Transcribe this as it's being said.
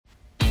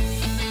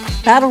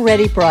Battle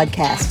Ready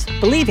broadcast,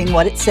 believing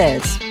what it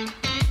says.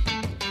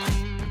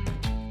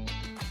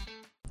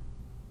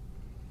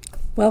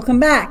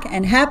 Welcome back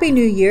and Happy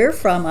New Year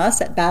from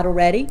us at Battle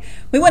Ready.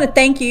 We want to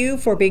thank you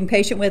for being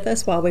patient with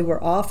us while we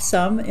were off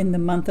some in the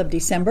month of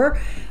December.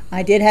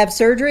 I did have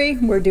surgery.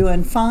 We're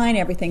doing fine.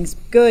 Everything's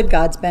good.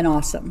 God's been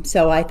awesome.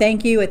 So I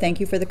thank you. I thank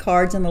you for the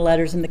cards and the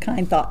letters and the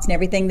kind thoughts and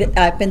everything that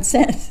I've been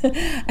sent.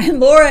 And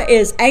Laura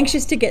is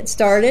anxious to get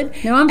started.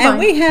 No, I'm fine.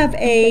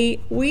 And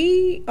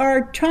we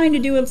are trying to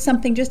do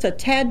something just a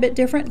tad bit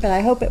different, but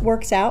I hope it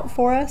works out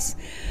for us.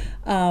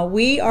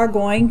 We are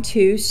going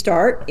to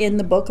start in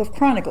the book of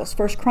Chronicles,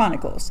 First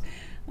Chronicles.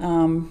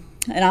 And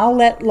I'll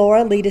let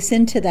Laura lead us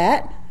into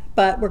that.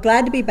 But we're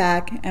glad to be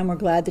back, and we're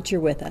glad that you're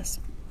with us.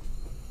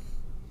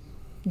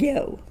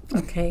 Go.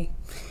 Okay.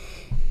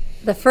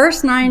 The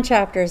first 9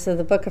 chapters of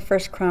the book of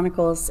First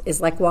Chronicles is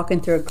like walking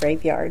through a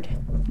graveyard,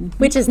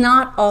 which is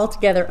not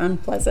altogether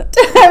unpleasant.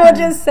 I would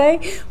just say,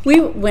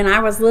 when I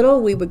was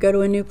little, we would go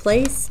to a new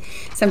place.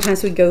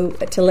 Sometimes we'd go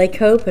to Lake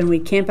Hope and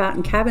we'd camp out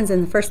in cabins,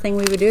 and the first thing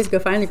we would do is go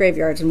find the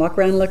graveyards and walk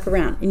around and look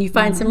around. And you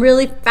find some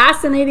really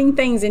fascinating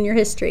things in your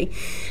history.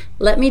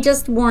 Let me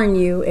just warn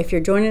you, if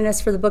you're joining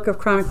us for the book of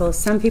Chronicles,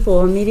 some people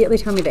will immediately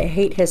tell me they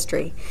hate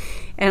history.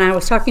 And I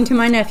was talking to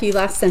my nephew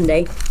last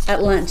Sunday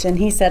at lunch, and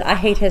he said, I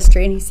hate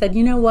history. And he said,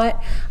 you know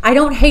what? I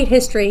don't hate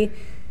history.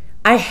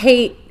 I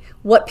hate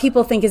what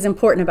people think is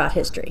important about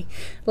history.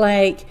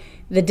 Like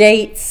the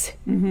dates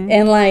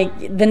and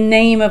like the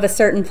name of a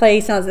certain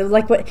place. And I was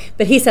like, what?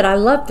 But he said, I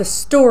love the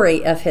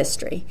story of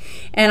history.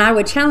 And I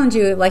would challenge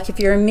you, like if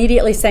you're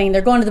immediately saying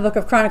they're going to the book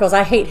of Chronicles,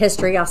 I hate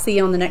history, I'll see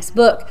you on the next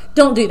book.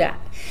 Don't do that.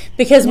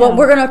 Because what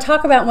we're going to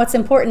talk about and what's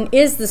important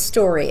is the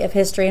story of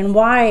history and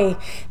why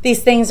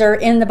these things are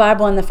in the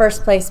Bible in the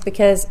first place.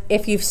 Because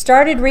if you've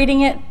started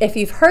reading it, if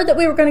you've heard that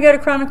we were going to go to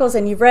Chronicles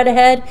and you've read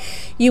ahead,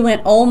 you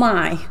went, oh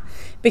my,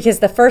 because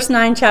the first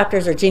 9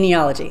 chapters are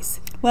genealogies.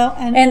 Well,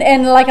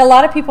 and like a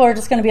lot of people are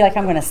just going to be like,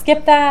 I'm going to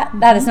skip that.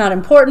 That is not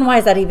important. Why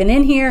is that even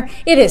in here?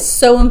 It is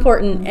so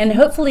important. And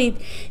hopefully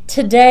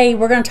today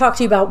we're going to talk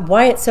to you about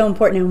why it's so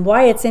important and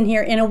why it's in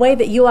here in a way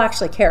that you'll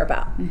actually care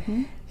about.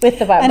 With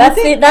the Bible.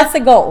 That's the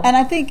goal. And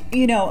I think,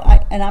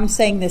 and I'm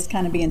saying this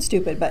kind of being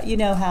stupid, but you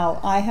know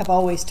how I have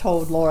always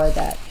told Laura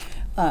that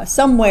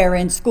somewhere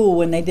in school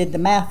when they did the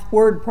math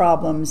word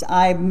problems,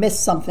 I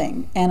missed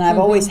something. And I've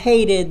always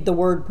hated the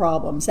word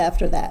problems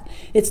after that.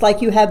 It's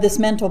like you have this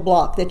mental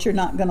block that you're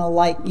not going to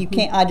like. You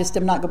can't, I just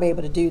am not going to be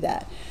able to do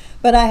that.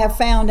 But I have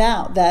found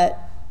out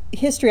that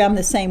history, I'm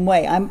the same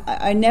way.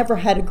 I never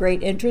had a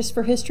great interest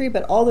for history,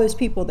 but all those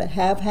people that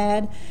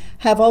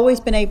have always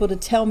been able to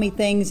tell me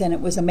things, and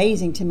it was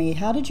amazing to me.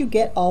 How did you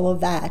get all of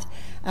that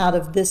out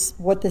of this,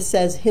 what this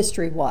says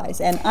history-wise?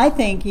 And I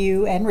think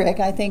you and Rick,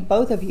 I think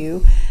both of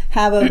you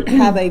have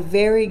a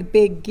very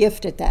big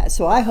gift at that.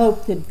 So I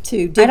hope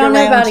to dig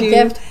around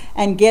you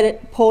and get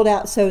it pulled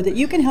out so that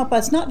you can help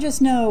us not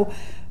just know.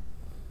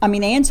 I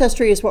mean,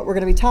 ancestry is what we're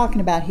going to be talking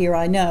about here,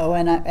 I know,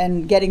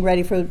 and getting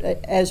ready for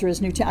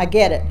Ezra's new I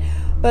get it.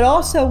 But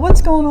also,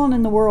 what's going on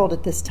in the world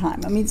at this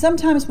time? I mean,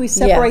 sometimes we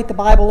separate the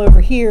Bible over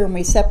here and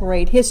we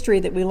separate history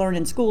that we learn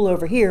in school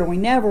over here. We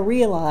never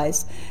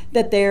realize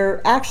that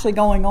they're actually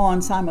going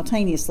on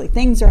simultaneously.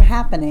 Things are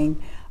happening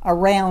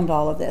around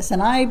all of this.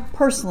 And I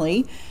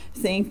personally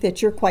think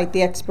that you're quite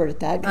the expert at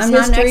that. I'm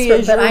not an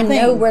expert, but I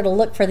know where to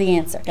look for the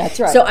answer. That's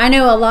right. So I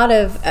know a lot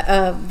of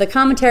the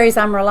commentaries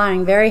I'm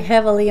relying very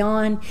heavily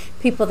on,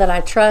 people that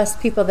I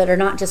trust, people that are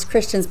not just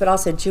Christians, but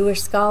also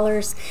Jewish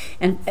scholars.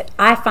 And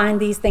I find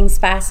these things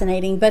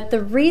fascinating. But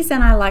the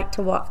reason I like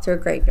to walk through a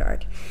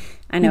graveyard,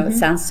 I know it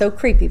sounds so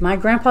creepy. My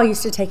grandpa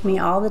used to take me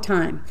all the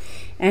time.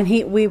 And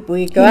we go out to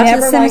the cemetery. He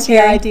never liked the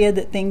idea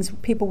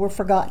that people were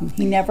forgotten.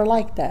 He never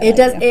liked that. It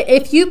does.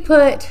 If you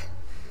put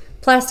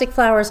plastic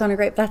flowers on a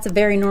grave, that's a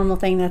very normal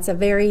thing. There's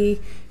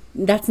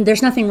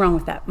nothing wrong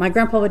with that. My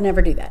grandpa would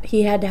never do that.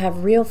 He had to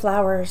have real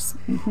flowers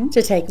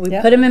to take.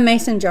 We'd put them in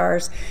mason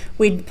jars.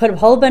 We'd put a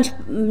whole bunch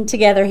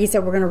together. He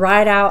said, we're going to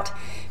ride out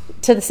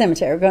to the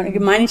cemetery. We're going to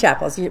Mining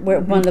Chapels,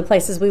 one of the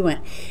places we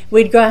went.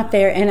 We'd go out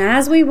there, and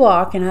as we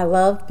walk, and I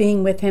loved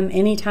being with him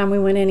anytime we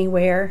went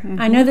anywhere.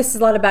 I know this is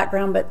a lot of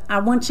background, but I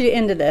want you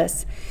into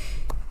this.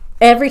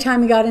 Every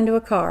time he got into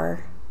a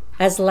car,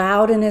 as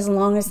loud and as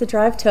long as the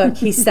drive took,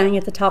 he sang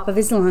at the top of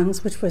his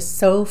lungs, which was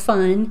so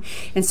fun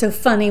and so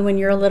funny when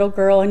you're a little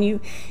girl and you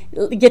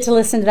get to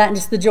listen to that and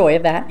just the joy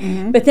of that.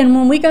 But then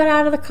when we got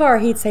out of the car,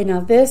 he'd say,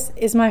 now this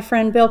is my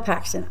friend Bill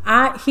Paxton.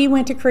 He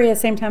went to Korea the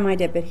same time I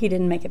did, but he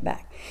didn't make it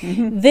back.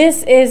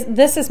 This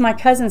is my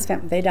cousin's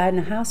family. They died in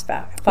a house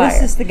fire.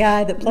 This is the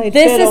guy that played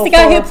This is the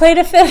guy who played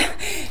a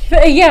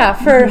fiddle.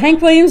 For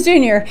Hank Williams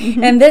Jr.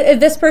 And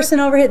this person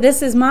over here,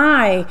 this is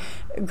my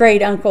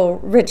great uncle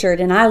Richard,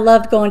 and I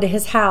loved going to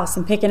his house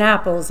and picking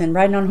apples and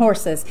riding on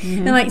horses.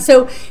 And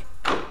so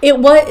it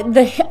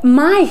was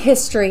my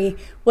history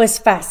was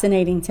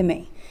fascinating to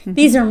me.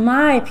 These are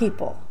my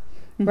people.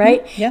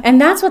 right? Yeah. And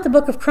that's what the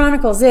book of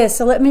Chronicles is.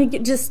 So let me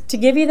just to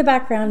give you the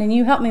background, and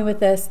you help me with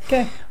this.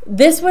 Okay.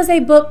 This was a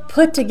book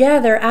put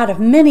together out of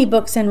many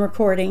books and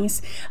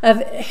recordings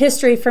of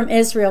history from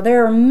Israel.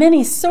 There are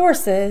many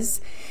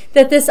sources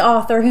that this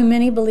author, who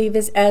many believe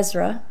is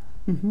Ezra,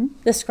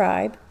 the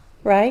scribe,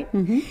 right?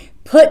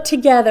 Put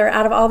together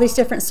out of all these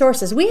different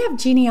sources. We have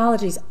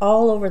genealogies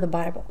all over the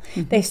Bible.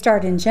 They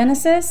start in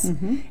Genesis,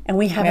 and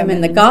we have them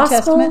in the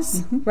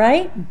Gospels,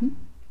 right?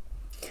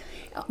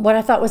 What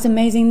I thought was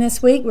amazing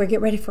this week, we're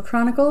getting ready for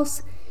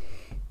Chronicles.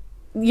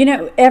 You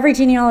know, every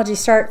genealogy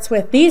starts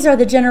with, these are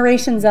the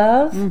generations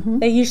of.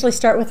 They usually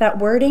start with that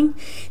wording.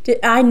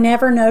 I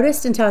never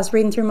noticed until I was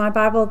reading through my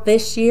Bible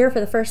this year for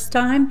the first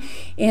time.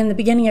 In the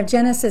beginning of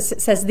Genesis, it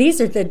says,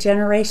 these are the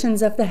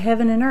generations of the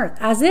heaven and earth.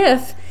 As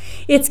if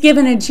it's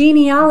given a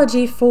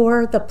genealogy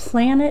for the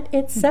planet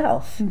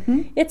itself.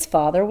 Its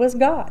father was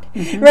God,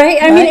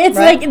 right? I mean, it's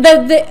like,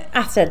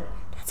 I said,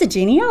 that's a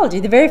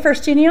genealogy. The very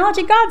first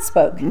genealogy God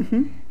spoke.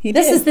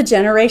 This is the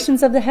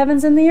generations of the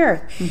heavens and the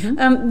earth.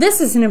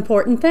 This is an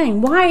important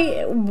thing.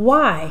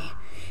 Why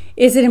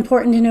is it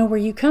important to know where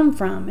you come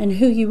from and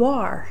who you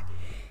are?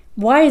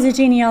 Why is a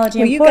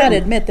genealogy important? Well, you got to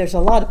admit, there's a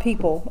lot of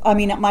people, I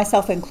mean,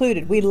 myself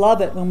included, we love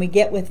it when we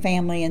get with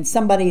family and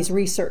somebody's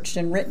researched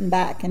and written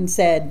back and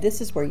said,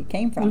 this is where you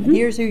came from, and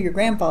here's who your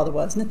grandfather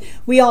was. And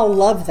we all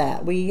love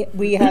that. We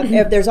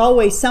have, there's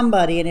always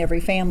somebody in every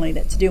family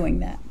that's doing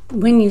that.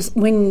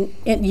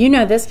 You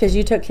know this because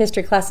you took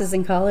history classes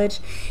in college,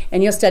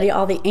 and you'll study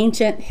all the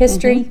ancient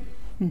history,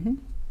 and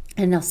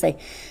they'll say,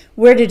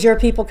 where did your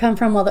people come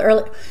from?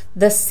 Well,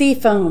 the sea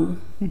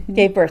foam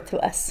gave birth to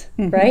us,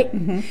 right?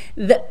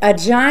 A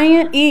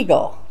giant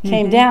eagle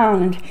came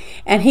down,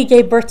 and he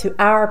gave birth to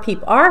our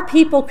people. Our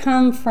people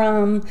come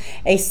from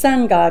a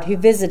sun god who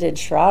visited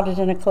shrouded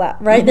in a cloud,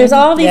 right? There's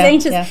all these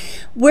ancient.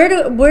 What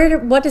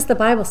does the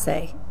Bible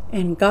say?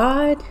 And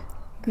God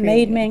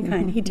made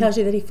mankind. He tells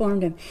you that he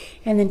formed him,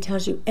 and then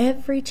tells you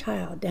every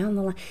child down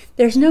the line.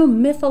 There's no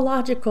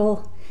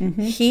mythological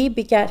he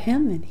begat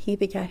him and he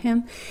begat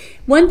him.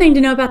 One thing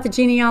to know about the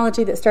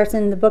genealogy that starts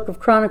in the book of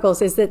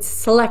Chronicles is that it's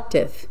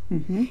selective.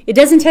 It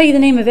doesn't tell you the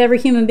name of every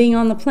human being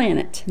on the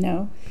planet.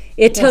 No.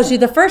 It tells you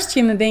the first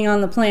human being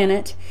on the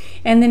planet,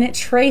 and then it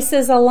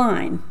traces a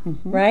line,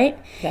 right?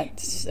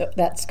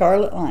 That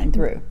scarlet line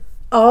through.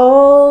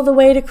 All the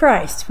way to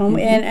Christ.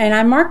 And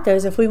I marked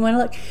those if we want to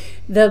look.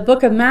 The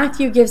book of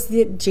Matthew gives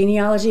the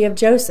genealogy of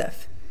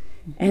Joseph,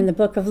 and the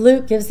book of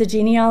Luke gives the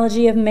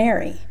genealogy of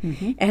Mary.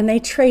 And they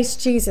trace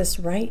Jesus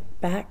right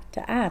back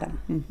to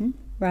Adam,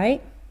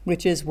 right?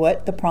 Which is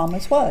what the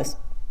promise was,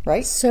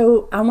 right?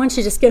 So I want you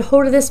to just get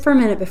hold of this for a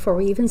minute before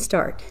we even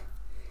start.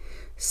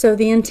 So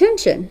the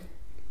intention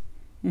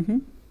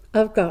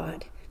of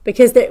God,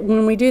 because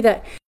when we do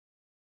that,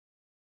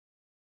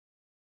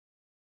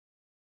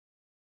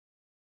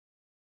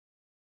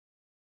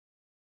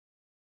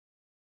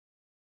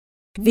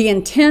 the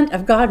intent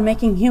of God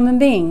making human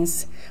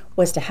beings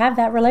was to have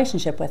that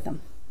relationship with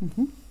them.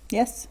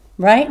 Yes.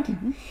 Right?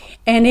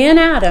 And in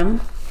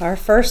Adam, our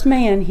first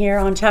man here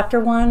on chapter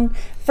 1,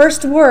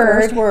 first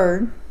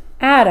word,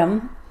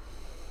 Adam,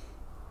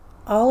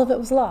 all of it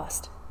was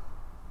lost.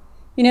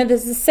 You know,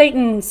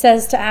 Satan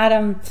says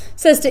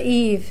to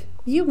Eve,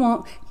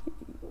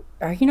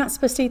 are you not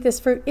supposed to eat this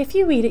fruit? If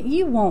you eat it,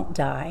 you won't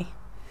die.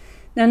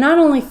 Now, not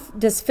only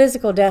does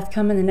physical death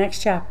come in the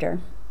next chapter,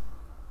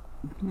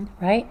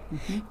 right?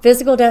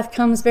 Physical death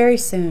comes very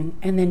soon,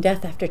 and then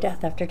death after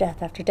death after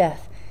death after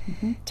death,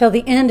 till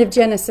the end of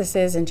Genesis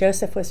is, and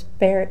Joseph was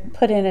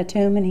put in a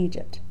tomb in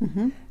Egypt,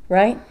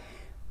 right?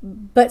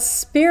 But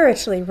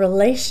spiritually,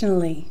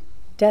 relationally,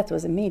 death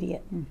was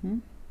immediate.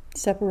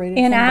 Separated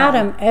in from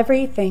Adam, God.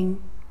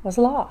 everything was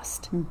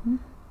lost,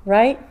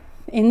 right?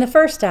 In the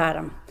first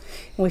Adam.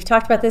 And we've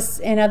talked about this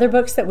in other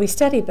books that we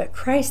study, but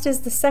Christ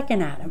is the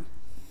second Adam.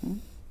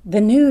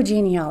 The new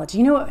genealogy.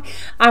 You know what?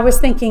 I was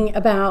thinking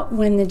about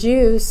when the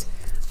Jews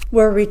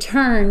were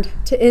returned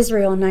to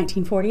Israel in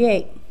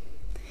 1948.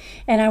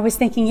 And I was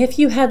thinking, if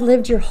you had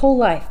lived your whole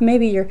life,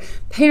 maybe your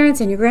parents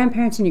and your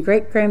grandparents and your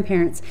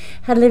great-grandparents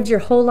had lived your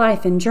whole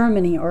life in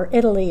Germany or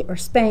Italy or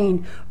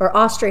Spain or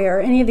Austria or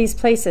any of these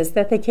places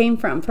that they came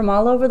from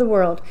all over the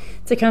world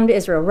to come to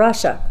Israel,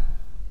 Russia,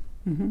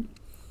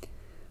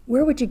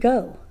 where would you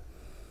go?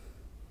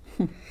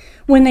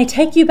 When they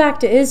take you back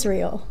to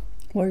Israel,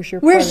 where's your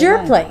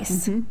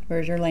place?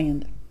 Where's your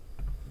land?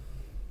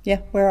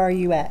 Yeah, where are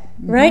you at?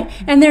 Right?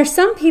 And there's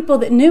some people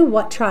that knew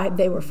what tribe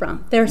they were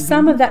from. There's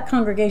some of that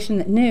congregation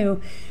that knew,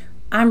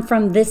 I'm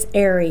from this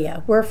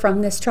area. We're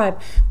from this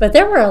tribe. But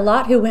there were a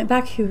lot who went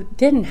back who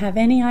didn't have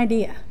any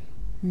idea.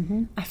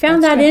 I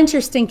found that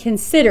interesting,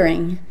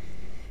 considering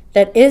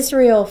that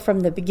Israel, from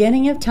the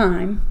beginning of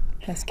time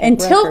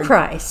until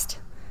Christ,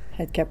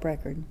 had kept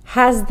record,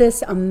 has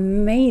this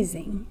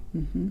amazing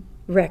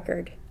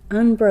record,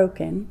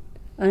 unbroken,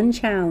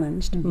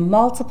 unchallenged,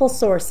 multiple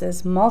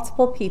sources,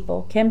 multiple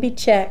people, can be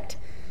checked,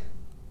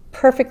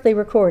 perfectly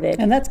recorded.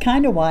 And that's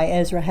kind of why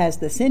Ezra has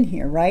this in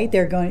here, right?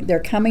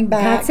 They're coming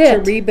back to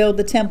rebuild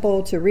the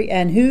temple,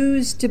 and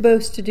who's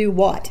supposed to do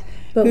what?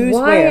 But Who's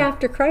why, where?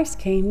 after Christ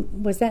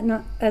came, was that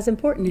not as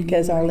important anymore?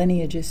 Because our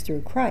lineage is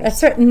through Christ.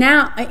 That's right.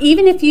 Now,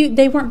 even if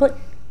they weren't,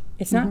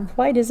 it's not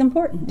quite as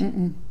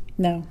important.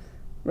 No.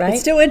 Right?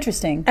 It's still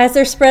interesting. As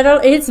they're spread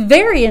out, it's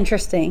very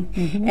interesting.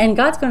 And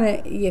God's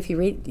going to, if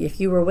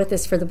you were with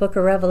us for the book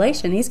of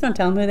Revelation, He's going to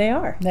tell them who they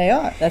are. They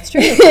are. That's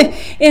true.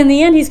 In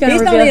the end, He's going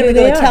to reveal who they are. He's not even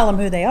going to tell them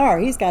who they are.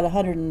 He's got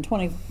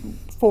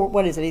 124,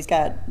 what is it? He's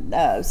got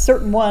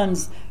certain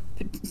ones,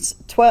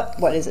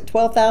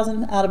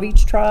 12,000 out of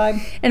each tribe.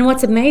 And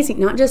what's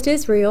amazing, not just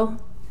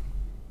Israel,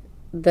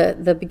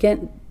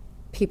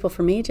 people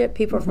from Egypt,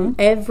 people from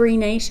every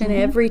nation,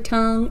 every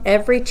tongue,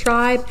 every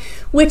tribe,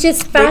 which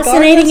is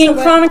fascinating in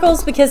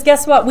Chronicles, because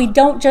guess what? We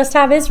don't just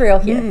have Israel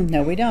here.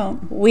 No, we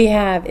don't. We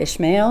have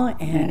Ishmael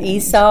and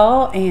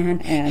Esau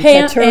and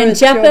Ham,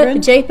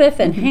 and Japheth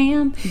and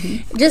Ham.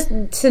 Just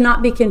to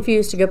not be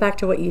confused, to go back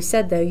to what you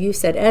said, though, you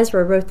said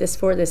Ezra wrote this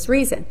for this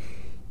reason.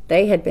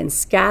 They had been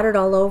scattered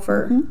all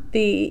over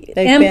the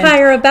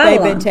empire of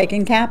Babylon. They've been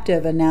taken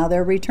captive, and now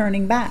they're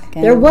returning back.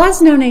 There was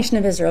no nation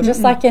of Israel,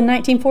 just like in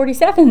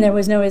 1947 there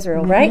was no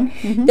Israel, right?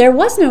 There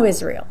was no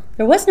Israel.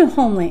 There was no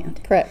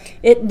homeland. Correct.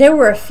 There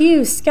were a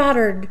few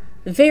scattered,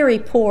 very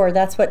poor.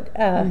 That's what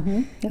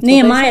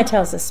Nehemiah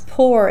tells us,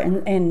 poor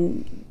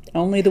and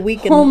only the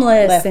weak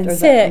homeless and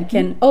sick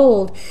and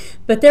old.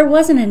 But there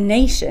wasn't a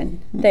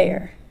nation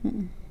there.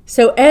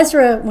 So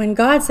Ezra, when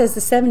God says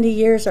the 70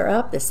 years are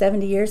up, the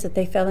 70 years that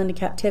they fell into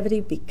captivity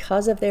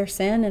because of their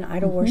sin and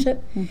idol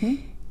worship,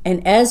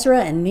 and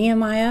Ezra and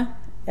Nehemiah,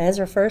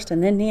 Ezra first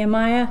and then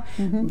Nehemiah,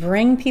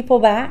 bring people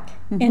back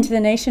into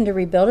the nation to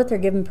rebuild it. They're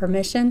given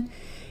permission.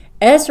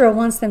 Ezra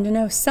wants them to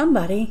know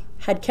somebody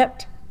had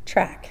kept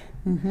track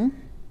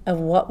of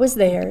what was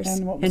theirs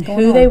and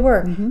who they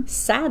were.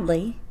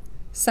 Sadly,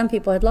 some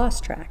people had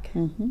lost track.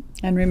 And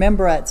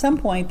remember, at some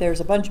point, there's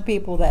a bunch of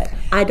people that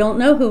I don't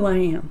know who I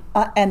am,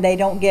 and they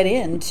don't get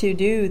in to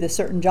do the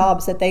certain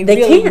jobs that they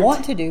really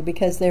want to do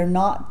because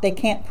they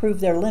can't prove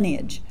their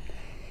lineage.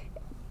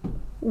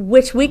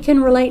 Which we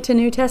can relate to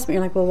New Testament.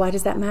 You're like, well, why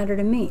does that matter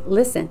to me?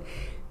 Listen,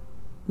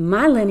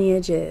 my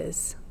lineage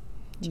is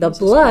the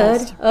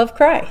blood of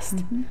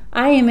Christ.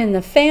 I am in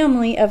the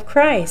family of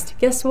Christ.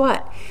 Guess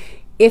what?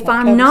 If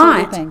I'm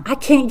not, I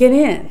can't get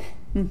in.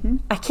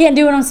 I can't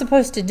do what I'm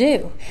supposed to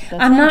do.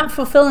 I'm not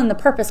fulfilling the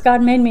purpose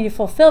God made me to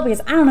fulfill because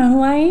I don't know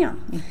who I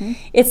am.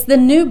 It's the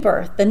new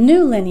birth, the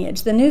new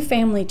lineage, the new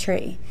family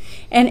tree.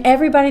 And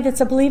everybody that's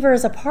a believer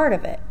is a part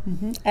of it.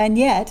 And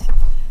yet,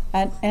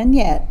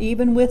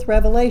 even with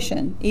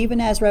Revelation,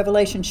 even as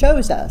Revelation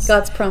shows us,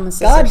 God's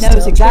promises God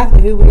knows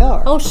exactly who we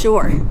are. Oh,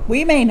 sure.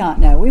 We may not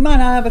know. We might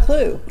not have a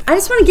clue. I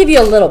just want to give you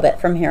a little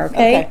bit from here,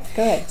 okay? Okay,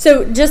 go ahead.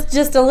 So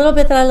just a little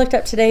bit that I looked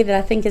up today that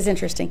I think is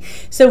interesting.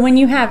 So when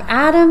you have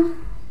Adam,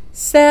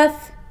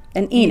 Seth,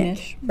 and Enoch,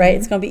 right?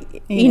 It's going to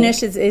be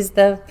Enoch is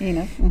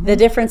the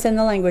difference in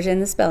the language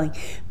and the spelling.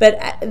 But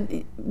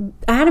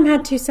Adam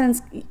had two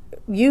sons.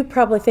 You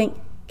probably think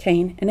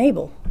Cain and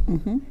Abel,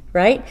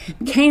 right?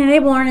 Cain and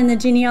Abel aren't in the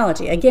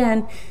genealogy.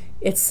 Again,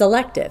 it's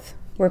selective.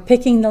 We're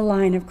picking the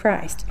line of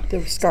Christ.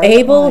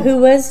 Abel, who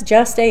was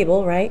just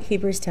Abel, right?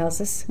 Hebrews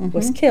tells us,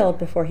 was killed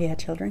before he had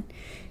children.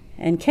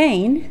 And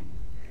Cain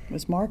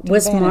was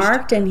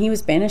marked and he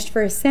was banished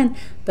for his sin.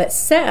 But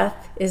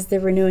Seth is the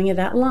renewing of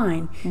that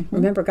line.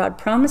 Remember, God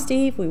promised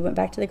Eve, we went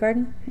back to the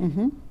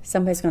garden,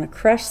 somebody's going to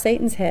crush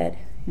Satan's head.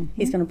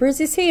 He's going to bruise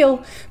his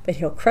heel, but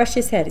he'll crush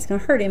his head. He's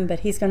going to hurt him, but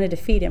he's going to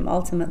defeat him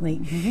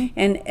ultimately.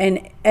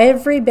 And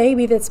every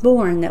baby that's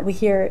born that we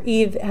hear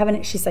Eve having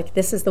it, she's like,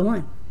 this is the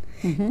one.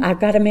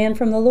 I've got a man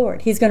from the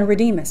Lord. He's going to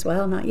redeem us.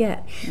 Well, not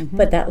yet.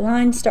 But that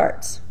line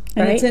starts.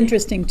 And right? it's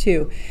interesting,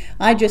 too.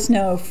 I just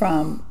know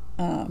from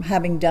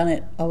having done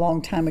it a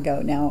long time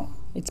ago now,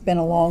 it's been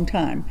a long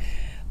time,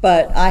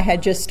 but I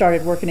had just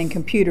started working in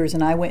computers,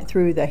 and I went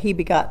through he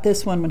begot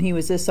this one when he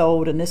was this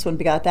old, and this one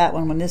begot that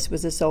one when this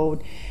was this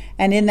old.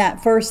 And in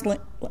that first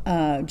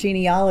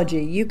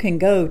genealogy, you can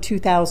go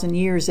 2,000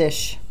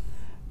 years-ish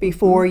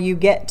before you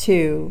get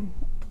to,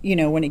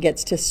 when it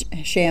gets to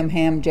Shem,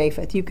 Ham,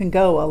 Japheth. You can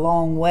go a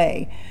long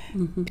way.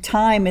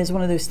 Time is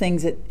one of those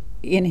things that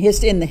in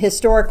the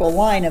historical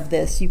line of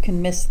this, you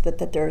can miss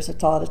that there's a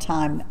lot of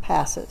time that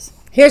passes.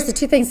 Here's the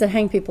two things that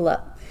hang people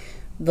up.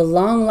 The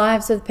long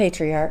lives of the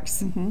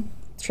patriarchs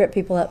trip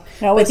people up.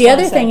 But the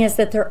other thing is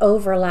that they're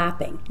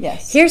overlapping.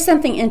 Yes. Here's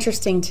something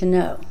interesting to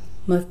know.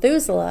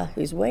 Methuselah,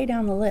 who's way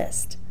down the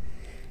list,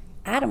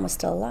 Adam was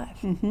still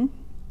alive.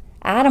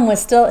 Adam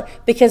was still,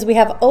 because we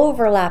have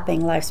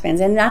overlapping lifespans,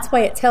 and that's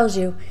why it tells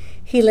you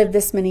he lived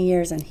this many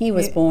years and he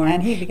was born,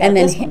 and he begot and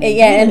then this one,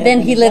 and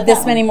then he lived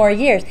this many more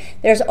years.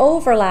 There's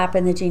overlap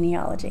in the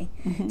genealogy.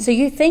 So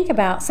you think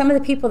about some of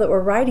the people that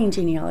were writing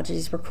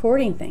genealogies,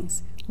 recording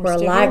things, were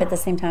alive at the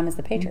same time as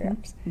the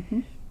patriarchs.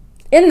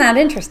 Isn't that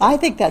interesting? I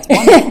think that's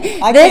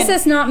wonderful. This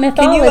is not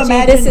mythology. Can you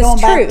imagine this is going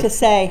truth. back to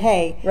say,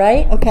 hey,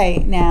 right? Okay,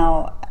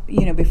 now,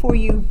 before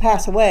you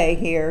pass away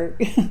here,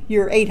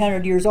 you're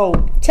 800 years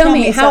old. Tell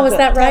me, how is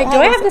that right? Do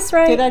I have this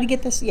right? Did I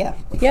get this? Yeah.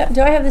 Yeah.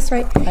 Do I have this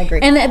right? I agree.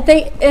 And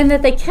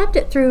that they kept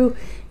it through,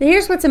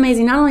 Here's what's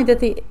amazing. Not only that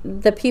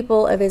the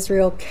people of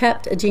Israel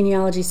kept a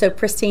genealogy so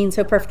pristine,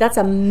 so perfect, that's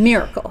a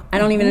miracle. I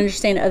don't even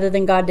understand it other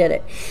than God did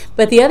it.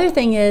 But the other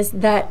thing is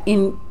that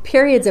in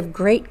periods of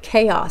great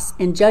chaos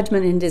and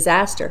judgment and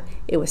disaster,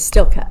 it was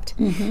still kept.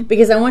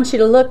 Because I want you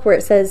to look where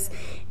it says,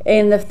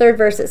 in the 3rd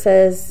verse, it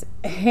says,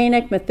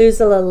 Enoch,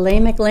 Methuselah,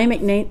 Lamech.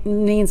 Lamech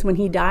means when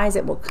he dies,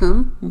 it will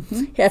come.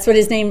 That's what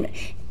his name,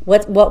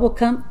 what will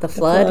come? The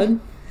flood.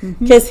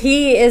 Because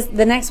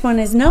the next one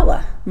is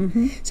Noah.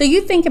 So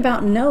you think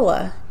about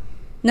Noah.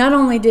 Not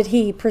only did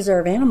he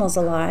preserve animals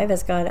alive,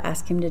 as God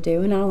asked him to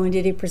do, and not only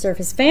did he preserve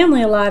his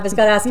family alive, as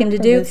God asked him to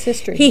do,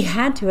 he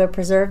had to have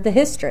preserved the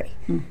history.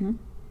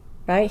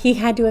 Right? He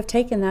had to have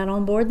taken that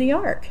on board the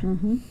ark.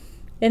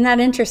 Isn't that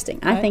interesting?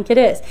 Right. I think it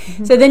is.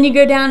 So then you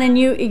go down and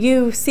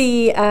you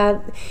see,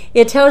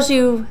 it tells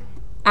you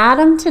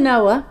Adam to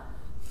Noah,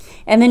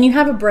 and then you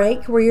have a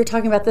break where you're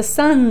talking about the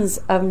sons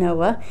of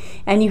Noah,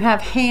 and you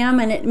have Ham,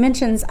 and it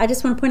mentions, I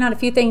just want to point out a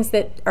few things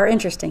that are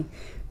interesting.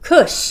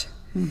 Cush.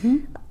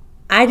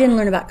 I didn't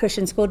learn about Cush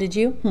in school, did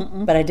you?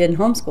 But I did in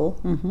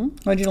homeschool.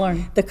 What did you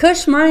learn? The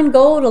Cush mined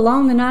gold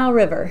along the Nile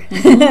River.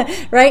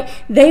 Right?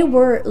 They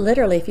were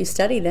literally, if you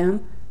study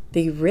them,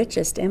 the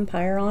richest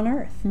empire on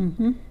earth.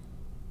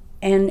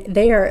 And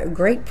they are a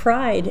great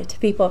pride to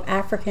people of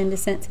African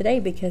descent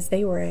today because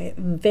they were a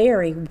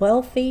very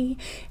wealthy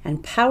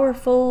and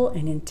powerful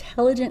and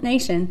intelligent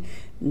nation.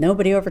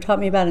 Nobody ever taught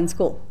me about in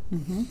school.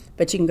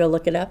 But you can go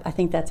look it up. I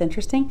think that's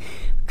interesting.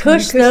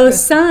 Cush, though,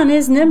 son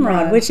is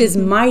Nimrod, which is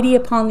mighty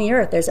upon the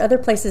earth. There's other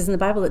places in the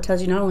Bible that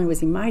tells you not only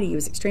was he mighty, he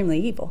was extremely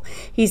evil.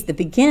 He's the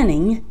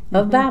beginning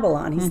of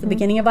Babylon. He's the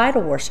beginning of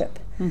idol worship.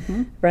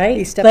 Right?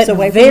 He steps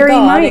away from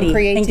God and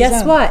creates and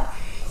guess what?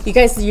 You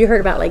guys, you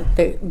heard about like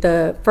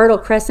the Fertile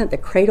Crescent, the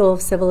cradle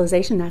of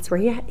civilization. That's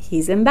where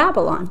he's in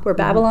Babylon, where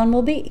Babylon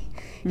will be.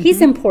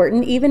 He's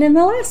important even in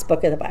the last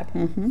book of the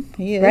Bible.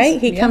 He is. Right?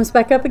 He comes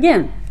back up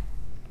again.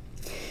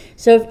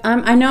 So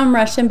I know I'm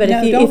rushing, but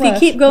if you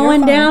keep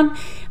going down,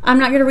 I'm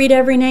not going to read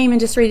every name and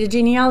just read a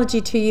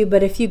genealogy to you,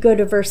 but if you go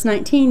to verse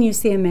 19, you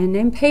see a man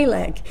named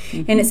Peleg.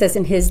 And it says,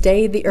 in his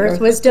day, the earth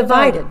was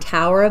divided,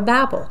 Tower of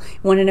Babel. You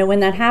want to know when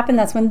that happened?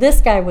 That's when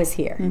this guy was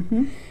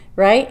here.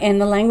 Right? And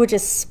the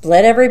languages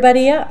split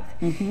everybody up.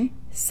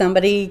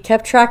 Somebody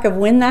kept track of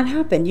when that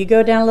happened. You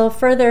go down a little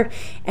further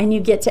and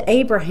you get to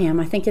Abraham.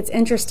 I think it's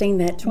interesting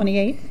that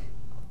 28.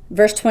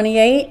 Verse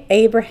 28,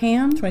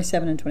 Abraham.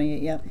 27 and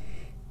 28, yep.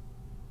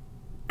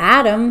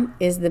 Adam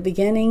is the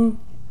beginning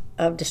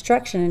of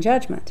destruction and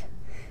judgment.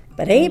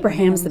 But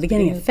Abraham's the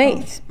beginning of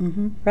faith.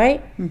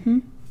 Right?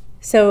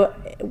 So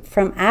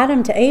from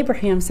Adam to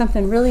Abraham,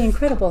 something really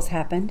incredible has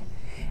happened.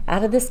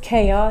 Out of this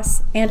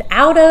chaos and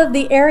out of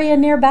the area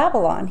near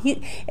Babylon.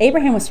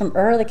 Abraham was from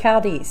Ur of the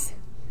Chaldees.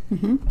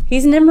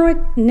 He's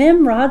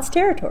Nimrod's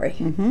territory.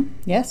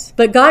 Yes.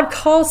 But God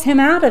calls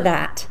him out of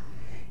that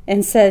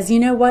and says, you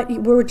know what,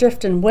 we're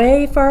drifting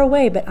way far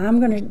away, but I'm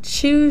going to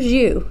choose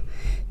you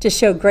to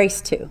show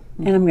grace to.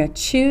 And I'm going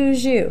to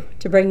choose you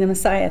to bring the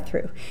Messiah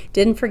through.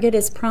 Didn't forget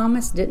his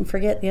promise, didn't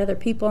forget the other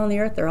people on the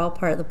earth. They're all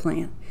part of the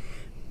plan.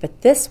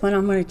 But this one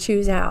I'm going to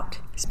choose out.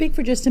 Speak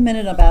for just a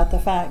minute about the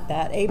fact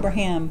that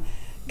Abraham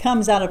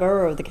comes out of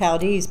Ur of the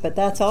Chaldees, but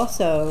that's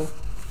also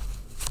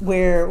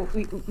where,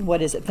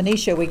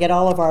 Phoenicia, we get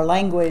all of our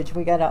language.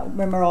 We got to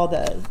remember all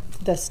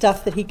the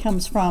stuff that he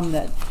comes from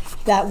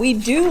that we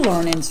do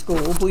learn in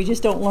school, but we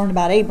just don't learn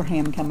about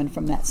Abraham coming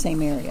from that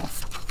same area.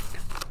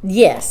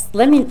 Yes.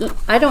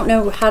 I don't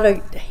know how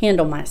to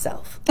handle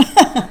myself,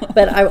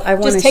 but I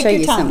want to show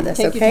you some of this,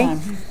 okay?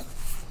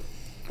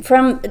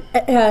 From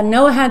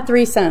Noah had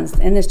 3 sons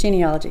in this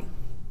genealogy.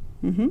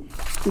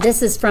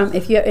 This is from,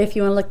 if you want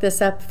to look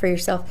this up for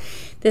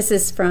yourself, this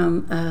is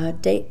from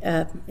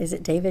is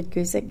it David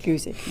Guzik?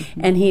 Guzik.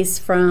 And he's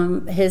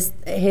from his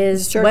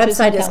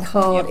website is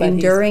called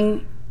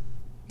Enduring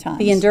Times.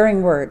 The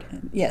Enduring Word.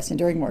 Yes,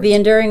 Enduring Word. The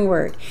Enduring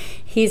Word.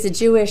 He's a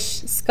Jewish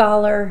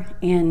scholar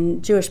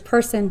and Jewish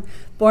person,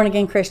 born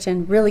again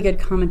Christian. Really good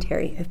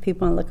commentary if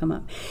people want to look him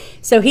up.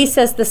 So he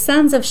says the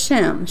sons of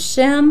Shem,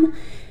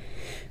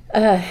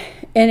 and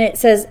it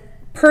says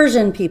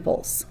Persian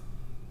peoples.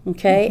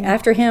 Okay,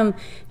 after him,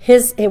 we're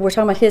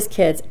talking about his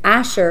kids.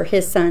 Asher,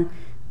 his son,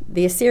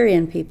 the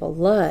Assyrian people.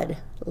 Lud,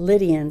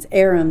 Lydians.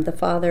 Aram, the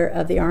father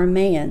of the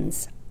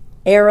Aramaeans,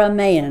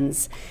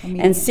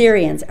 and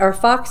Syrians.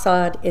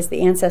 Arphaxad is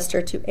the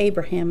ancestor to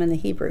Abraham and the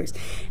Hebrews.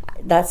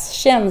 That's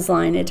Shem's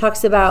line. It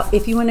talks about,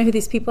 if you want to know who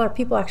these people are,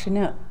 people actually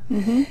know.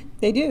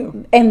 They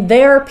do. And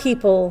their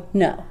people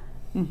know.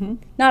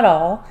 Not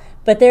all.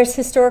 But there's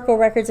historical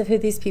records of who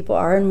these people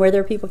are and where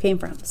their people came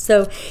from.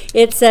 So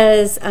it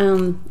says,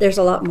 there's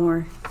a lot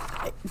more.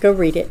 Go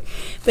read it.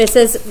 But it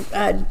says,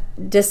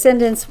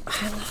 descendants,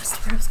 I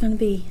lost where I was going to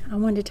be. I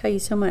wanted to tell you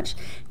so much.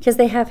 Because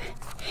they have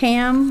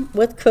Ham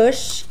with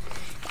Cush,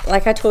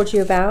 like I told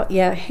you about.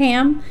 Yeah,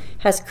 Ham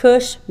has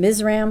Cush,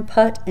 Mizraim,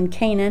 Put, and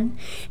Canaan.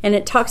 And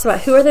it talks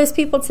about who are those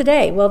people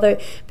today? Well, the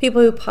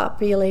people who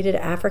populated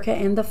Africa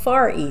and the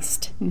Far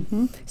East.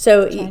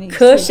 So Chinese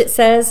Cush, it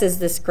says, is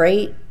this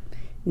great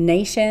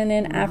nation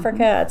in Africa.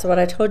 That's what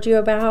I told you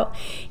about.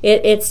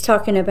 It's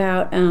talking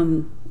about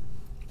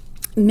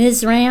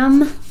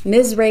Mizraim,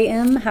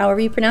 however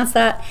you pronounce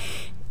that,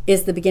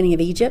 is the beginning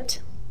of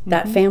Egypt.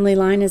 That family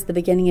line is the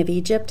beginning of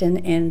Egypt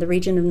and the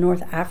region of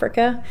North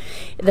Africa.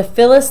 The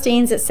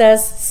Philistines, it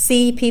says,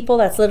 sea people.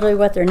 That's literally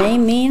what their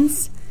name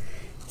means.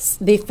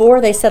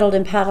 Before they settled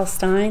in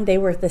Palestine, they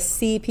were the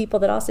sea people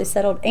that also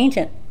settled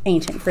ancient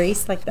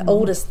Greece, like the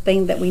oldest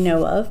thing that we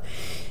know of.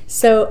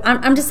 So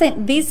I'm just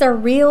saying, these are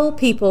real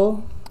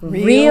people,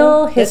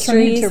 real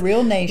histories, to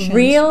real nations,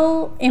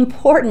 real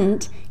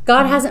important.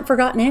 God hasn't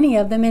forgotten any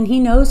of them, and He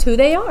knows who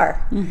they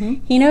are.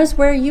 He knows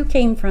where you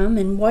came from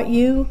and what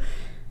you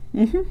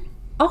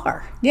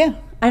are. Yeah.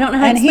 I don't know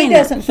how to explain He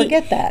doesn't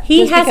forget that.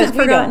 He hasn't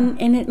forgotten,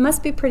 and it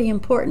must be pretty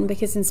important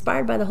because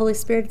inspired by the Holy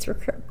Spirit, it's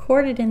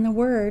recorded in the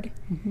Word.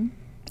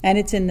 And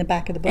it's in the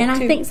back of the book, and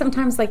too. I think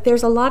sometimes, like,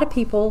 there's a lot of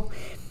people,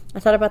 I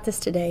thought about this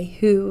today,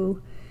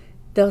 who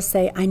they'll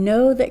say, I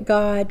know that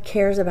God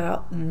cares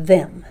about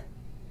them.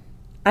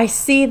 I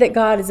see that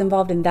God is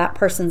involved in that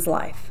person's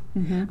life.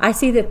 I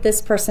see that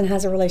this person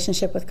has a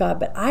relationship with God,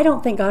 but I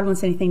don't think God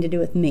wants anything to do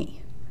with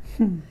me.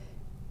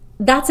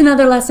 That's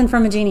another lesson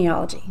from a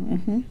genealogy.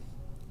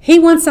 He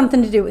wants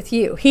something to do with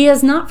you. He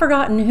has not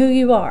forgotten who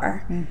you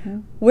are,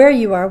 where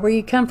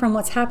you come from,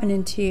 what's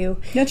happening to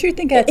you. Don't you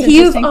think that's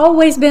You've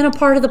always been a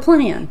part of the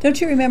plan.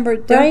 Don't you remember?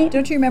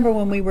 Don't you remember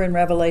when we were in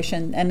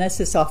Revelation? And this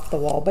is off the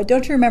wall, but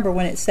don't you remember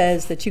when it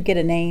says that you get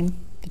a name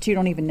that you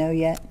don't even know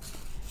yet?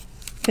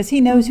 Because He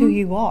knows who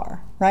you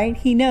are, right?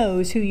 He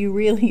knows who you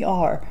really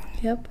are.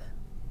 Yep.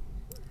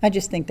 I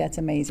just think that's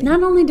amazing.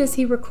 Not only does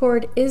He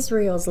record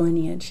Israel's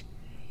lineage,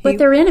 but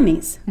their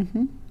enemies.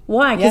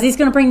 Why? Because He's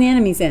going to bring the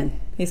enemies in.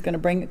 He's going to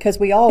bring, because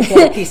we all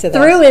get a piece of that.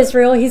 Through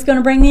Israel, He's going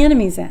to bring the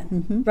enemies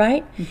in,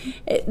 right?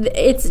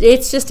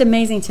 It's just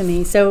amazing to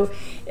me. So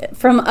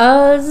from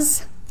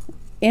us,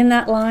 in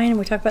that line,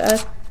 we talk about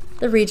us,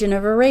 the region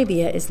of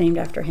Arabia is named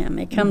after Him.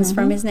 It comes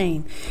from His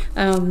name.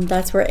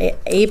 That's where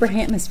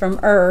Abraham is from.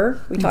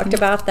 We talked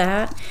about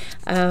that.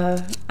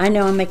 I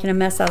know I'm making a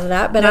mess out of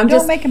that, but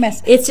don't make a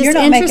mess. It's just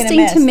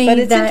interesting to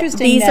me that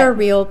these are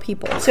real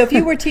people. So if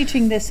you were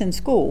teaching this in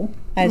school,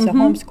 as a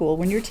homeschool,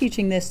 when you're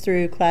teaching this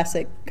through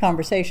classic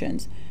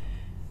conversations,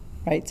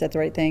 right? Is that the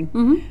right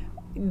thing?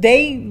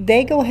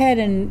 They go ahead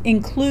and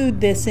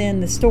include this in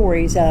the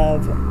stories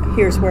of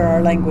here's where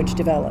our language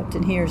developed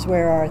and here's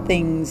where our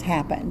things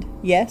happened.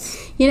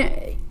 Yes?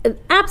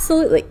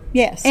 Absolutely.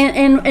 Yes.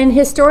 And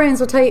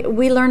historians will tell you,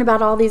 we learn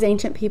about all these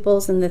ancient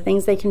peoples and the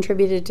things they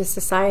contributed to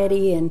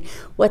society and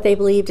what they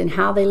believed and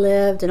how they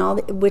lived and all,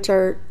 which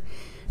are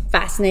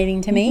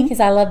fascinating to me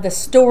because I love the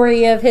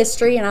story of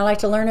history and I like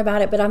to learn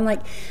about it. But I'm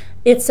like,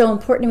 it's so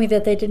important to me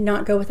that they did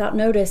not go without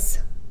notice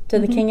to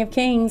the King of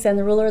Kings and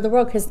the ruler of the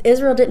world, because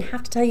Israel didn't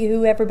have to tell you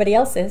who everybody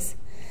else is.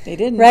 They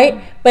didn't.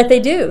 Right? But they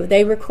do.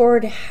 They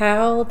record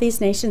how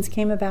these nations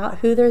came about,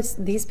 who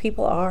these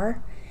people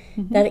are,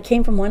 that it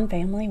came from one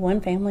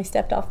family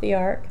stepped off the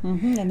ark,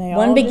 and they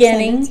one all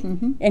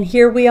beginning, and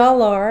here we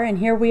all are, and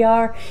here we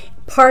are,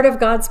 part of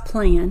God's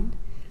plan.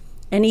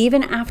 And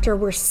even after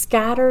we're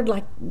scattered,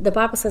 like the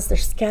Bible says, they're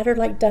scattered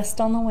like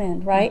dust on the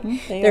wind, right?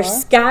 They're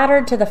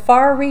scattered to the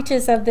far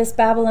reaches of this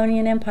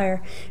Babylonian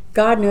empire.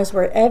 God knows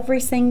where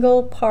every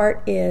single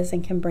part is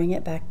and can bring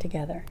it back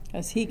together.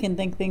 Because He can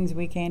think things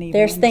we can't even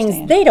There's understand.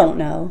 things they don't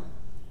know.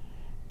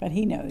 But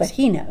He knows. But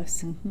He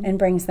knows and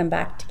brings them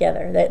back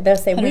together. They'll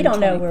say, we don't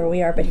know where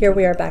we are, but here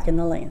we are back in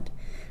the land,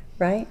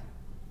 right?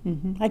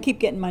 I keep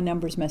getting my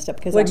numbers messed up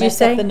because I What'd you messed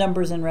say? up the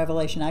numbers in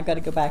Revelation. I've got to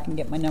go back and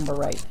get my number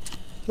right.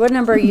 What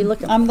number are you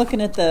looking for? I'm looking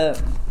at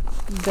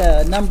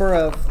the number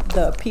of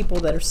the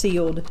people that are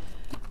sealed.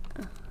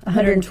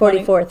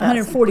 144,000.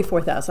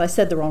 144,000. I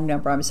said the wrong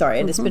number. I'm sorry.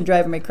 And it's been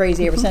driving me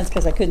crazy ever since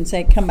because I couldn't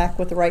come back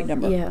with the right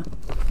number. Yeah,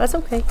 that's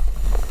okay.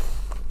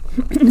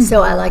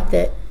 So I like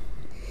that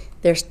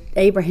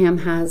Abraham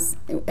has,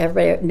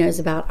 everybody knows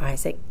about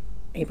Isaac.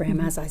 Abraham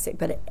has Isaac,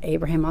 but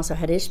Abraham also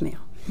had Ishmael.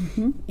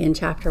 In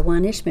chapter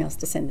 1, Ishmael's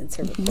descendants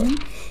are recorded.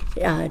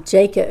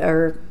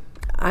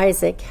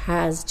 Isaac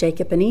has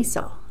Jacob and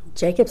Esau.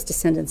 Jacob's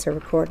descendants are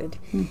recorded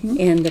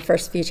in the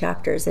first few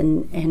chapters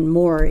and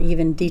more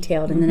even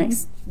detailed in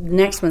the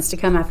next ones to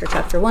come after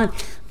chapter 1,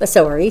 but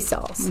so are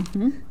Esau's.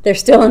 They're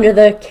still under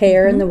the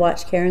care and the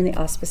watch care and the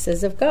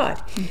auspices of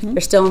God.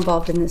 They're still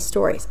involved in the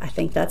stories. I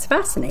think that's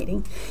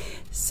fascinating.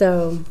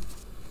 So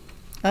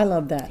I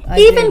love that.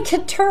 Even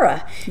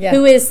Keturah,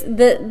 who is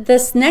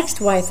this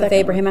next wife of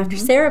Abraham after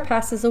Sarah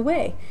passes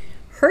away.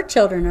 Her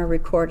children are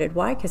recorded.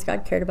 Why? Because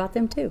God cared about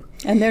them too.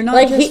 And they're not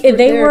like just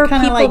they were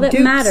kind people of like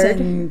that mattered,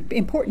 and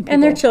important people.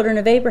 and they're children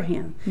of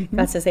Abraham.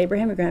 God says,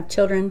 Abraham, you're going to have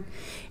children,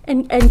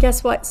 and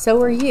guess what?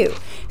 So are you.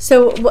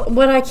 So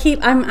what I keep,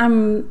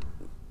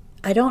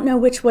 I don't know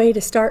which way to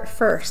start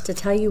first to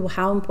tell you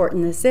how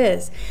important this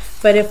is,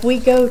 but if we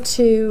go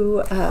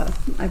to,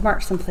 I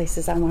marked some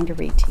places I wanted to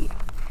read to you.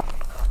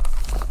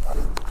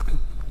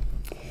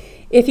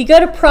 If you go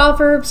to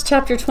Proverbs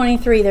chapter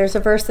 23, there's a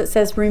verse that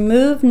says,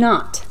 remove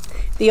not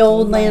the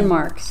old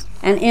landmarks.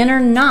 and enter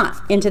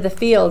not into the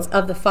fields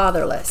of the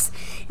fatherless.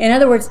 In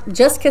other words,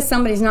 just because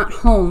somebody's not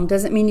home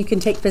doesn't mean you can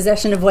take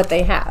possession of what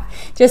they have.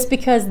 Just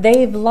because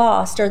they've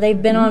lost or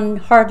they've been on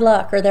hard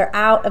luck or they're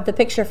out of the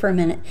picture for a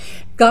minute,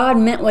 God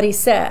meant what he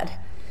said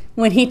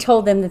when he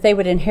told them that they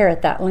would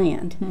inherit that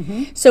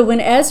land. So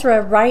when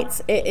Ezra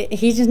writes,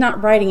 he's just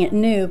not writing it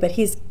new, but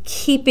he's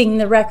keeping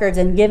the records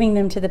and giving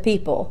them to the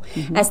people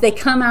as they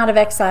come out of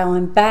exile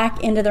and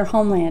back into their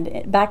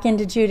homeland, back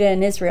into Judah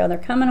and Israel. They're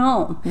coming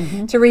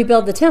home to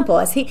rebuild the temple.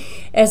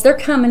 As they're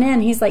coming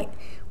in, he's like,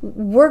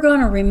 we're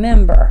going to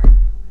remember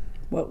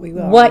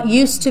what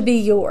used to be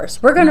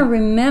yours. We're going to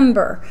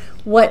remember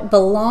what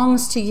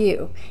belongs to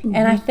you.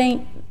 And I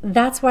think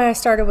that's why I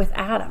started with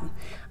Adam.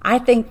 I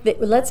think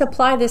that let's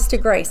apply this to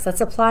grace.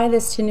 Let's apply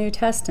this to New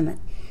Testament.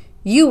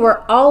 You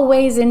were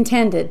always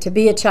intended to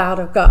be a child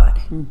of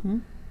God.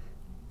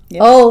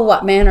 Yep. Oh,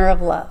 what manner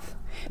of love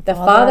the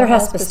Father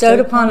has bestowed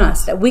upon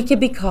us, that we could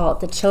be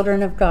called the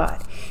children of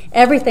God.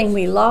 Everything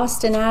we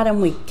lost in Adam,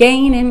 we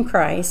gain in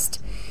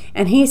Christ.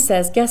 And he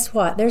says, guess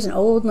what? There's an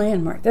old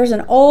landmark. There's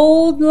an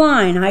old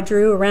line I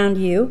drew around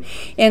you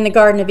in the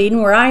Garden of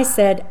Eden where I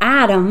said,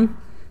 Adam,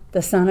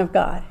 the Son of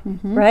God,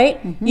 right?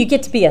 You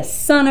get to be a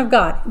son of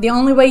God. The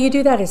only way you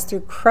do that is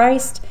through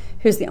Christ,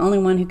 who's the only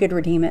one who could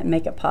redeem it and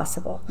make it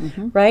possible,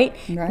 right?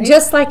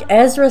 Just like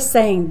Ezra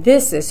saying,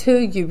 this is who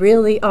you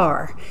really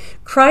are.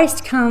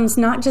 Christ comes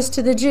not just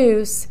to the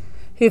Jews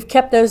who've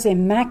kept those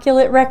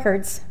immaculate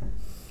records.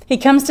 He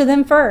comes to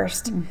them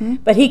first,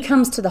 but he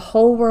comes to the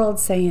whole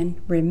world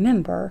saying,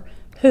 remember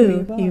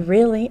who you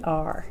really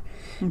are,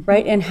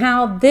 right? And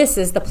how this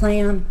is the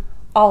plan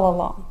all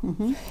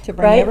along, to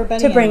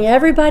bring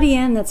everybody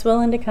in that's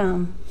willing to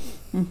come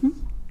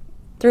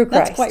through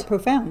Christ. That's quite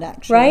profound,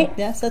 actually. Right?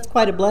 Yes, that's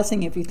quite a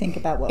blessing if you think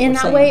about what in we're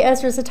that saying. way,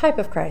 Ezra's a type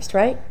of Christ,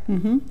 right?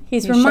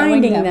 He's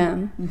reminding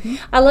them.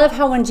 I love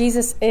how when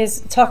Jesus is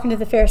talking to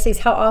the Pharisees,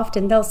 how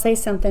often they'll say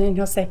something and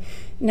he'll say,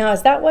 now,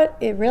 is that what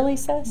it really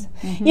says?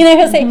 You know,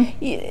 he'll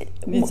say,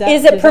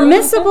 is it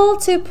permissible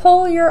to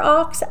pull your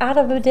ox out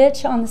of a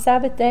ditch on the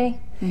Sabbath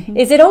day?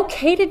 Is it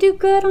okay to do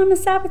good on the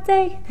Sabbath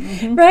day?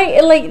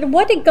 Right? Like,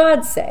 what did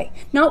God say?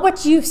 Not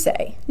what you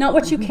say. Not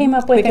what you came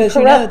up with because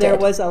and corrupted. There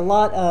was a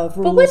lot of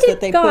rules that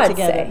they put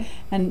together. Say?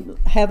 And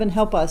heaven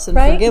help us and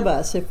forgive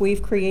us if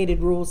we've created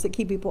rules that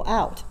keep people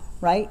out.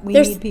 Right? We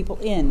need people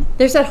in.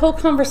 There's that whole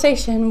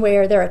conversation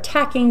where they're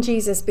attacking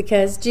Jesus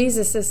because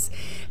Jesus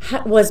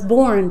was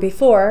born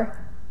before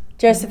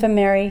Joseph and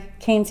Mary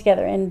came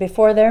together and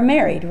before they're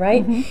married,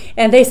 right?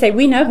 And they say,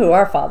 we know who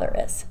our father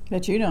is.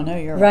 But you don't know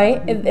your right?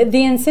 father.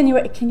 The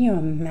insinuate, can you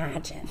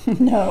imagine?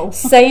 No.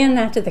 Saying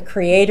that to the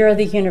creator of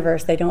the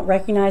universe. They don't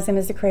recognize him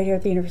as the creator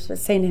of the universe, but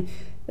saying,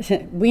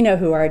 we know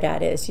who our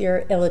dad is. You're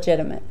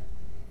illegitimate.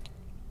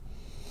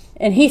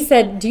 And he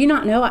said, do you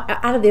not know,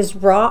 out of these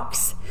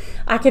rocks,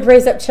 I could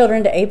raise up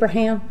children to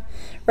Abraham,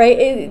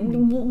 right?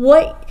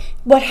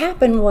 What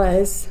happened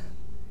was,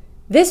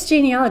 this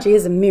genealogy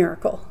is a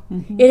miracle.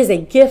 It is a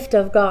gift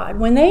of God.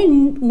 When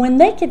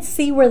they could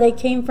see where they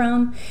came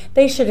from,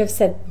 they should have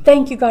said,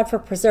 thank you, God, for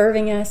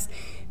preserving us.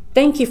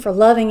 Thank you for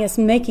loving us,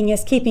 making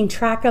us, keeping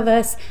track of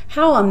us.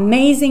 How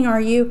amazing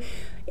are you?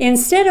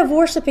 Instead of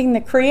worshiping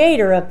the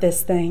creator of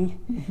this thing,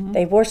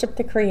 they worshiped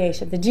the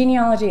creation, the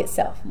genealogy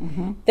itself.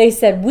 They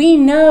said, we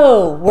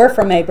know we're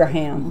from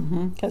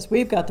Abraham. Because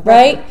we've got the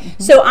record. Right?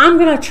 So I'm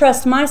going to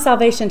trust my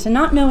salvation to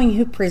not knowing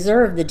who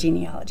preserved the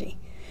genealogy,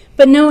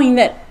 but knowing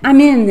that I'm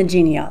in the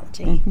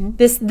genealogy.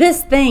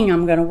 This thing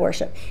I'm going to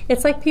worship.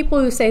 It's like people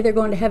who say they're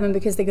going to heaven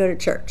because they go to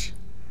church.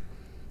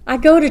 I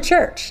go to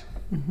church.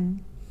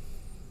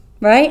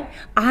 Right?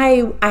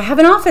 I have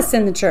an office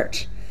in the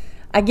church.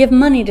 I give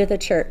money to the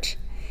church.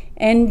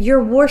 And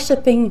you're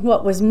worshiping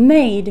what was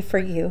made for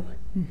you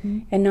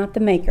and not the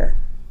maker.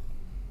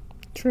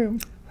 True.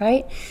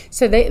 Right?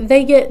 So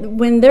they get,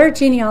 when their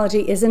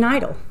genealogy is an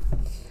idol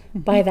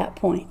by that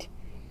point.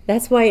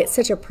 That's why it's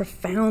such a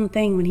profound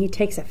thing when he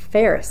takes a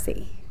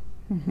Pharisee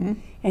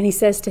and he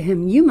says to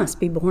him, you must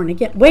be born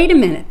again. Wait a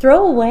minute,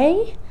 throw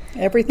away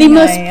everything. The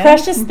most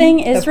precious thing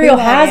Israel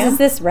has is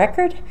this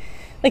record.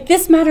 Like,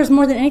 this matters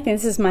more than anything.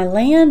 This is my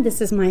land.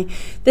 This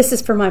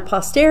is for my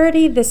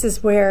posterity. This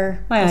is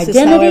where my identity.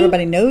 This is how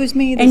everybody knows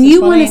me. And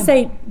you want to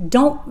say,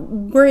 don't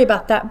worry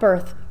about that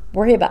birth.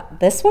 Worry about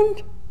this one?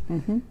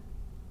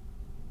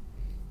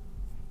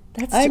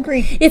 I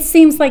agree. It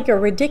seems like a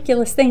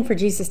ridiculous thing for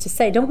Jesus to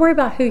say. Don't worry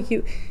about who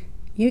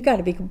you got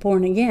to be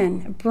born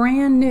again. A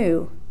brand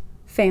new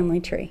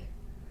family tree.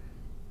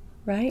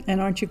 Right?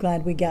 And aren't you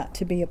glad we got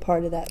to be a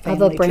part of that family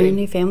tree? Of a brand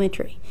new family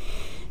tree.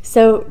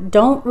 So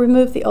don't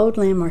remove the old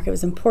landmark. It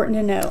was important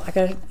to know. I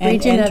got to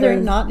read you another.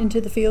 Enter not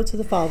into the fields of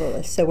the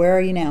fatherless. So where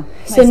are you now?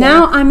 So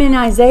now I'm in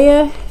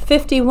Isaiah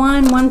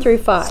 51, 1 through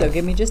 5. So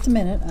give me just a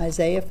minute.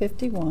 Isaiah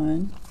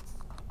 51.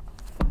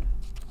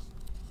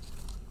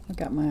 I've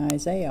got my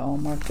Isaiah all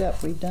marked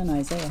up. We've done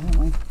Isaiah, haven't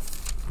we?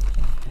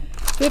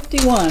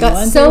 51.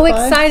 Got so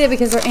excited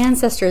because our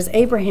ancestor is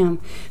Abraham,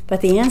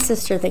 but the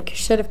ancestor they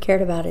should have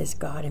cared about is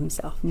God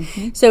himself.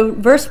 So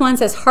verse 1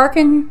 says,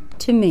 "Hearken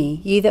to me,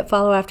 ye that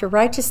follow after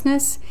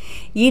righteousness,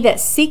 ye that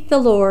seek the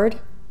Lord,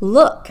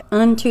 look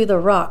unto the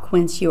rock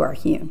whence you are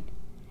hewn,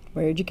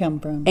 Where did you come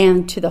from?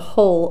 and to the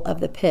hole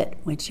of the pit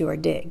whence you are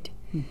digged."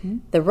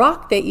 The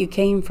rock that you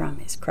came from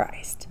is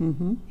Christ.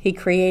 He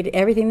created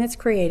everything that's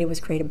created was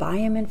created by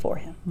him and for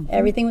him.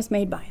 Everything was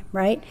made by him,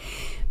 right?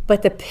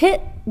 But the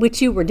pit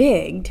which you were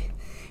digged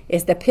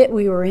is the pit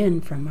we were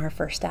in from our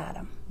first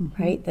Adam,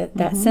 right?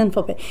 That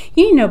sinful pit.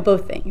 You know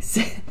both things.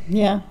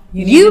 Yeah.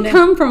 You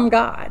come from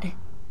God,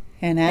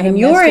 and Adam and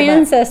your messed it up.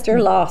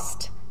 ancestor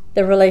lost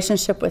the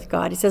relationship with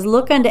God. He says,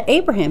 "Look unto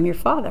Abraham your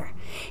father,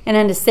 and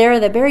unto Sarah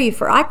that bare you,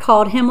 for I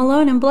called him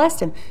alone and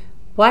blessed him."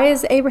 Why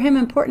is Abraham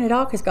important at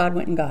all? Because God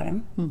went and got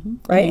him,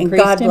 right? And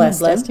God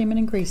blessed him. And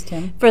increased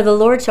him. "For the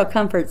Lord shall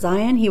comfort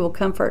Zion. He will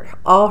comfort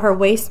all her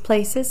waste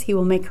places. He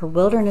will make her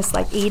wilderness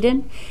like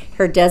Eden,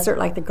 her desert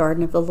like the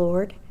garden of the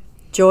Lord.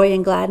 Joy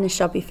and gladness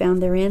shall be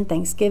found therein,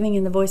 thanksgiving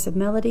in the voice of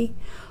melody.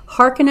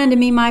 Hearken unto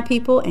me, my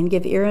people, and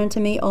give ear unto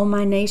me, O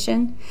my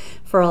nation.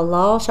 For a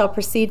law shall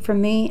proceed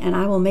from me, and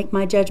I will make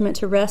my judgment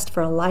to rest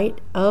for a light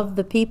of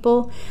the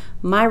people.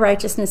 My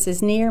righteousness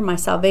is near, my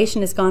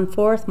salvation is gone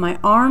forth. My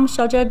arm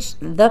shall judge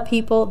the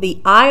people. The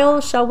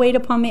isles shall wait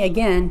upon me."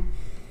 Again,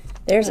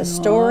 there's a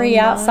story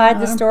outside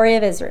the story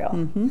of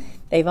Israel.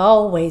 They've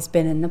always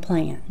been in the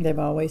plan. They've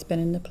always been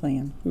in the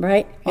plan.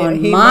 Right? He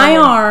On my wanted-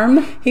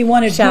 arm He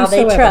wanted shall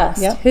they whosoever.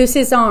 trust. Yep. Who's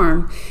his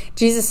arm?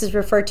 Jesus is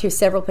referred to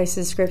several places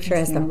in Scripture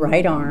as the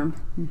right arm,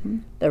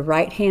 the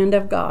right hand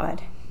of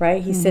God.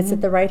 Right? He sits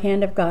at the right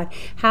hand of God.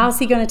 How's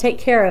he going to take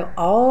care of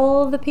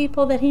all the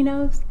people that he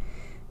knows?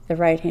 The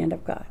right hand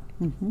of God.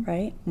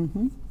 Right?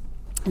 And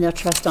they'll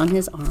trust on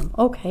his arm.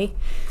 Okay.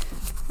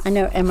 I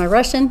know. Am I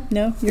rushing?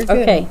 No, you're good.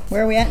 Okay.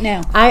 Where are we at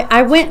now?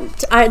 I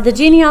went, the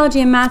genealogy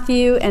in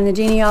Matthew and the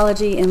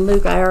genealogy in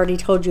Luke I already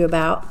told you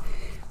about.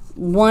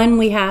 One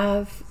we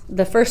have,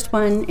 the first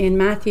one in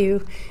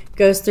Matthew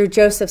goes through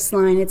Joseph's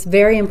line. It's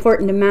very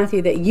important to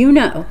Matthew that you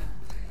know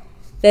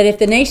that if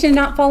the nation had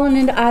not fallen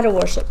into idol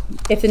worship,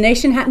 if the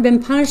nation hadn't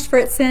been punished for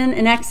its sin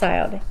and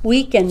exiled,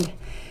 weakened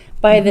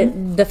by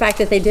the fact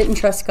that they didn't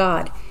trust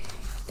God,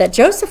 that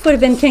Joseph would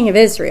have been king of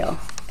Israel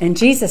and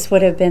Jesus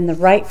would have been the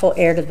rightful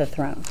heir to the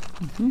throne.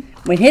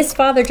 When his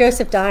father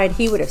Joseph died,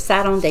 he would have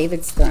sat on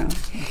David's throne.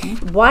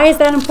 Why is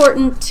that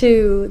important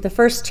to the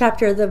first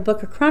chapter of the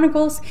book of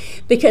Chronicles?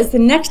 Because the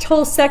next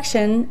whole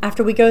section,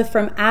 after we go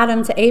from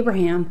Adam to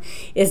Abraham,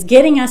 is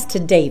getting us to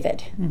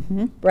David,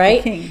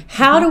 right?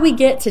 How do we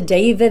get to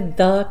David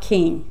the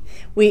king?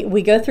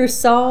 We go through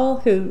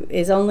Saul, who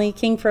is only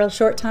king for a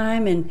short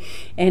time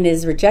and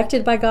is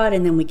rejected by God,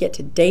 and then we get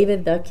to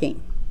David the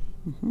king.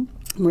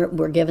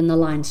 We're given the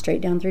line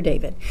straight down through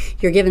David.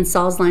 You're given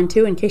Saul's line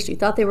too, in case you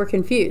thought they were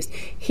confused.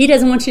 He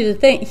doesn't want you to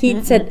think.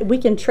 He said we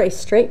can trace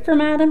straight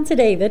from Adam to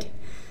David.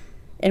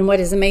 And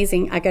what is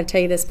amazing, I got to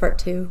tell you this part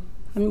too.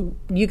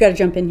 You got to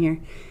jump in here.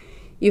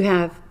 You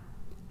have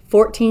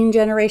 14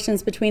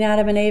 generations between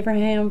Adam and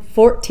Abraham,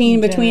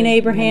 14 between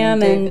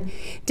Abraham and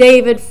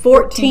David,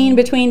 14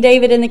 between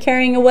David and the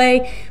carrying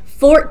away,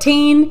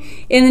 14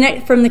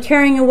 from the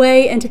carrying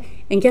away,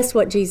 and guess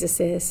what Jesus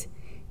is?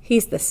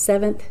 He's the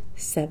seventh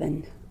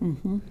seven.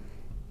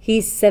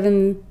 He's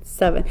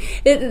 7-7.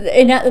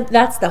 And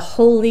that's the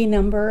holy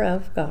number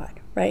of God,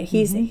 right?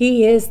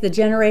 He is the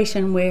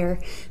generation where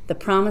the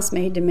promise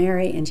made to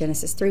Mary in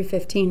Genesis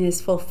 3:15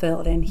 is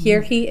fulfilled. And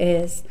here he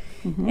is.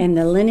 And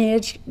the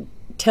lineage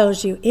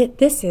tells you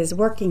this is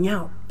working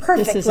out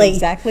perfectly. This is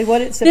exactly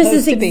what it's supposed to be.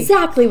 This is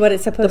exactly what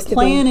it's supposed to be.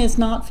 The plan is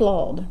not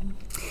flawed.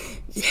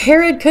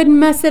 Herod couldn't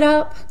mess it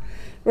up,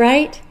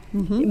 right?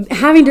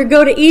 Having to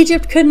go to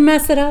Egypt couldn't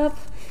mess it up.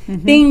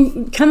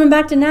 Coming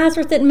back to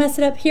Nazareth didn't mess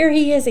it up. Here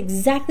he is,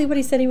 exactly what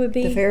he said he would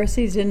be. The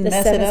Pharisees didn't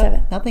mess it 7-7.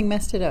 up. Nothing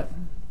messed it up.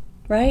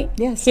 Right?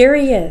 Yes. Here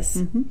he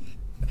is.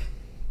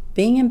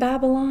 Being in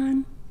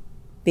Babylon,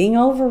 being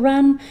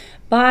overrun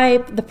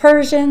by the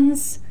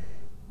Persians,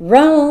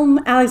 Rome,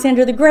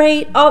 Alexander the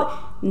Great,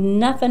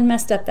 nothing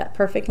messed up that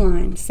perfect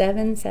line.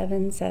 7,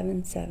 7,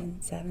 7, 7,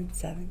 7,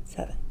 7,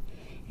 7.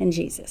 And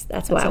Jesus.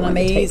 That's why I want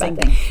to tell you about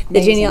that.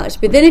 The genealogy.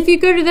 But then if you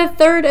go to the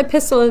third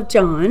epistle of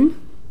John,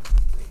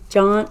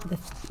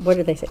 what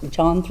do they say?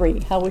 John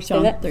 3. How we say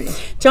that? 3.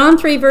 John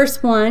 3,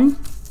 verse 1.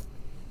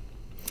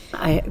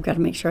 I've got to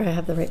make sure I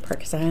have the right part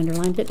because I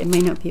underlined it. It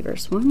may not be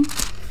verse 1.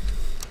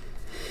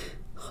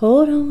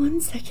 Hold on one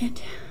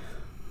second.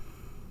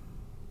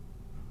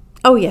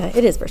 Oh yeah,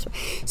 it is verse 1.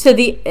 So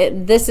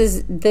this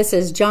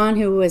is John,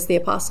 who was the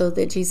apostle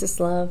that Jesus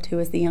loved, who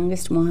was the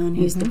youngest one,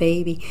 who's the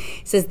baby.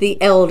 It says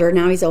the elder,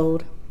 now he's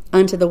old,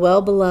 unto the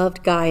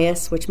well-beloved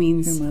Gaius, which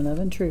means whom I love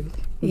in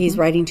truth. He's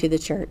writing to the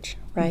church,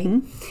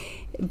 right?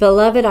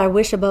 Beloved, I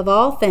wish above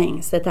all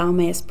things that thou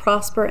mayest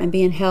prosper and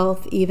be in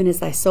health, even as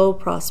thy soul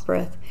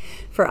prospereth.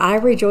 For I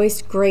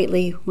rejoiced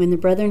greatly when the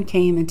brethren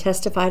came and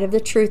testified of the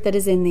truth that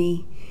is in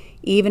thee,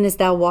 even as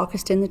thou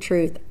walkest in the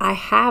truth. I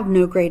have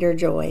no greater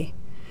joy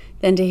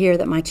than to hear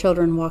that my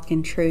children walk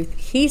in truth.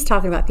 He's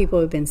talking about people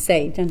who have been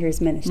saved under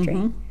his ministry.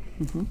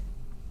 Mm-hmm. Mm-hmm.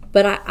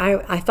 But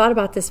I thought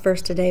about this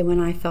verse today when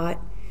I thought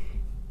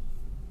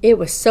it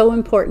was so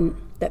important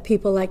that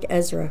people like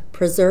Ezra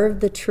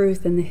preserved the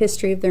truth and the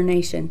history of their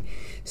nation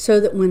so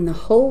that when the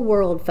whole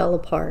world fell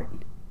apart,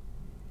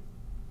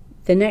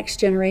 the next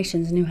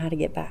generations knew how to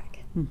get back.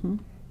 Mm-hmm.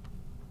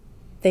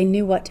 They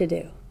knew what to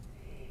do.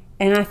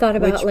 And I thought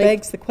about... Which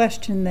begs the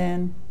question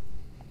then,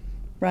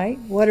 right?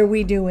 What are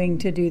we doing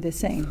to do the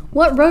same?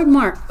 What road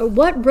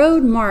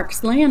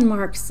marks,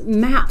 landmarks,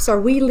 maps are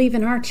we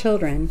leaving our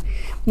children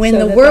when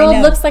the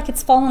world looks like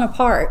it's falling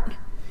apart?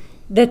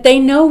 That they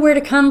know where to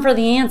come for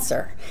the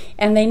answer,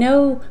 and they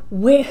know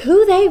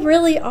who they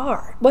really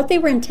are, what they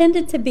were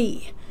intended to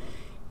be.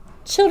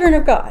 Children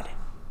of God,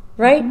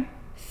 right? Mm-hmm.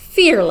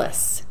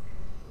 Fearless.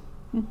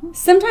 Mm-hmm.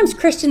 Sometimes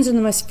Christians are the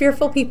most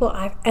fearful people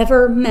I've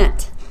ever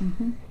met.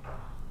 Mm-hmm.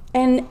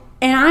 And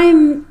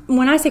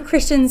when I say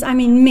Christians, I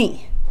mean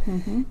me.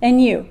 Mm-hmm.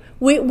 And you.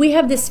 We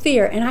have this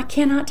fear, and I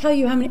cannot tell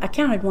you how many. I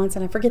counted once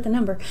and I forget the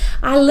number.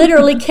 I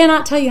literally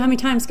cannot tell you how many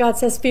times God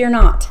says fear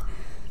not.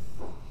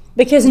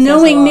 Because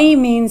knowing me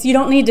means you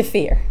don't need to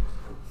fear.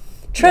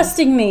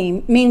 Trusting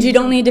me means you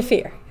don't need to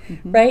fear.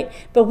 Mm-hmm. Right?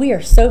 But we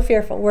are so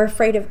fearful. We're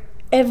afraid of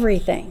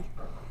everything.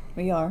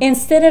 We are.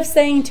 Instead of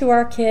saying to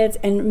our kids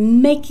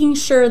and making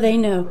sure they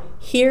know,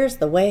 here's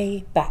the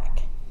way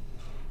back.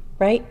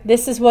 Right?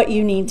 This is what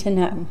you need to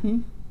know. Mm-hmm.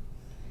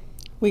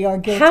 We are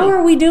guilty. How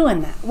are we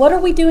doing that? What are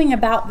we doing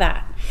about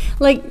that?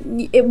 Like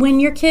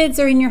when your kids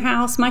are in your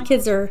house, my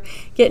kids are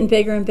getting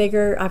bigger and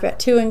bigger. I've got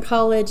 2 in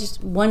college,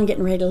 one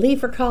getting ready to leave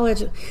for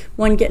college,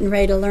 one getting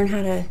ready to learn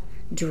how to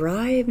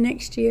drive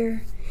next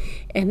year.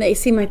 And they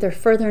seem like they're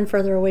further and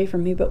further away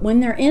from me. But when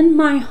they're in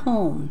my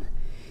home,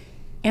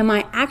 am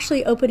I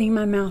actually opening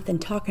my mouth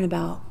and talking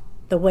about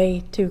the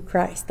way to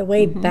Christ, the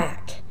way mm-hmm.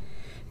 back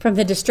from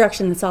the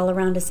destruction that's all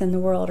around us in the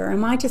world? Or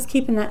am I just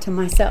keeping that to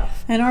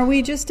myself? And are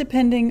we just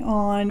depending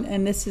on,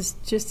 and this is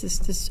just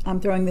this,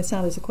 I'm throwing this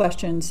out as a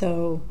question,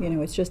 so,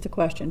 it's just a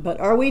question, but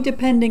are we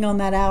depending on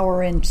that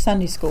hour in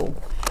Sunday school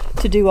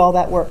to do all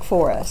that work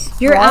for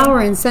us? Your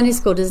hour in Sunday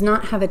school does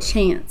not have a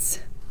chance.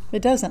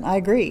 It doesn't, I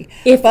agree.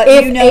 If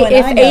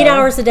 8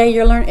 hours a day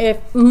you're learning,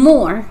 if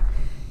more,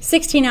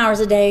 16 hours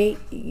a day,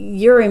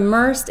 you're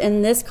immersed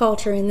in this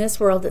culture, in this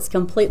world that's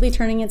completely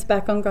turning its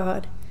back on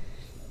God.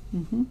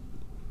 Mm-hmm.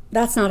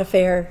 That's not a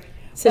fair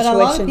situation.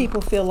 But a lot of people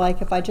feel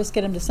like if I just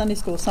get them to Sunday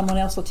school, someone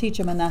else will teach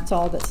them, and that's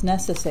all that's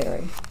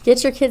necessary.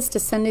 Get your kids to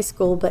Sunday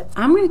school, but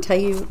I'm going to tell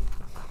you,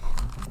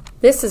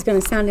 this is going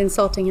to sound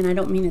insulting, and I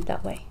don't mean it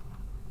that way.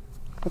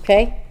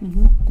 Okay?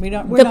 Mm-hmm.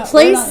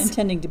 We're not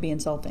intending to be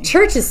insulting.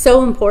 Church is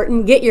so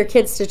important. Get your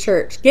kids to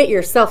church. Get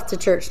yourself to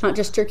church, not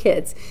just your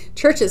kids.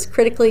 Church is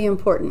critically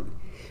important.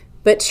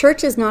 But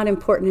church is not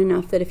important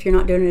enough that if you're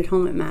not doing it at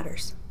home, it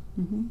matters.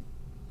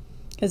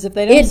 Because if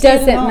they don't, it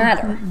doesn't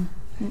matter.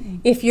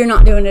 Mm-mm. If you're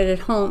not doing it at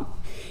home.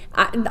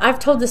 I've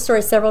told this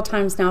story several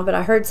times now, but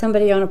I heard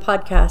somebody on a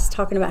podcast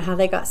talking about how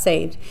they got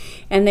saved.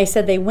 And they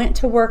said they went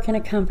to work in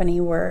a company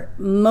where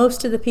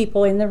most of the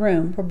people in the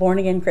room were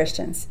born-again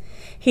Christians.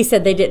 He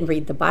said they didn't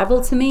read the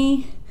Bible to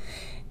me.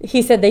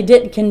 He said they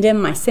didn't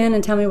condemn my sin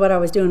and tell me what I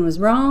was doing was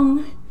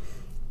wrong.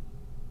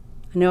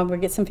 I know we'll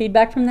get some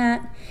feedback from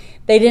that.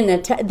 They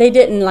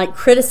didn't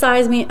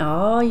criticize me.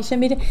 Oh, you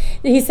shouldn't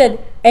be. He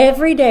said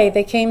every day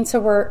they came to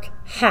work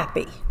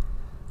happy.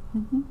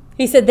 Mm-hmm.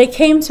 He said they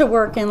came to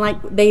work and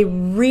they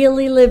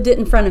really lived it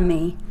in front of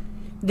me.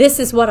 This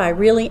is what I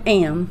really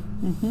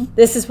am. Mm-hmm.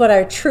 This is what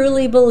I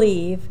truly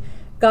believe.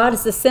 God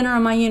is the center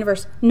of my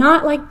universe.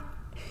 Not like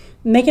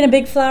making a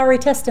big flowery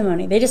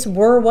testimony. They just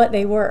were what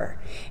they were.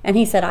 And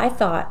he said, I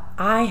thought,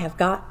 I have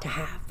got to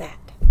have that.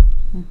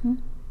 Mm-hmm.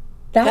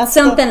 That's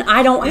something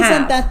I don't have.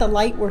 Isn't that the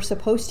light we're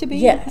supposed to be?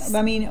 Yes.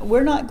 I mean,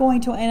 we're not going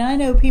to, and I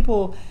know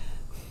people...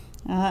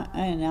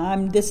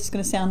 this is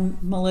going to sound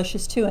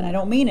malicious too, and I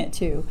don't mean it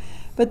to,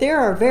 but there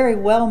are very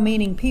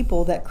well-meaning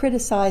people that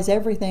criticize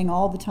everything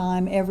all the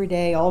time, every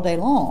day, all day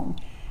long.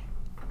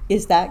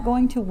 Is that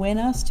going to win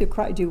us to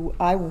cry? Do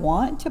I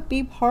want to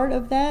be part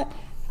of that?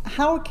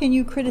 How can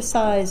you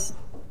criticize?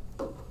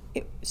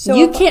 So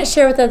you can't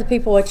share with other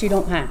people what you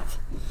don't have.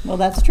 Well,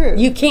 that's true.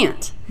 You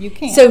can't. You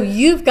can't. So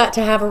you've got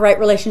to have a right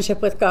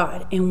relationship with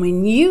God, and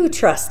when you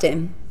trust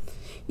Him,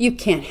 you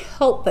can't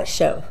help but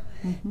show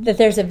that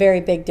there's a very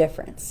big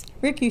difference.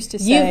 Rick used to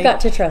say, you've got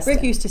to trust Rick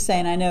Him. used to say,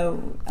 and I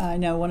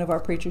know one of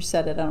our preachers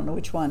said it, I don't know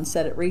which one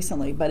said it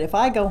recently, but if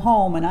I go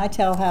home and I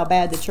tell how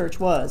bad the church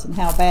was and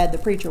how bad the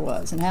preacher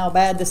was and how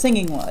bad the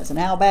singing was and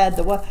how bad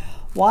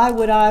why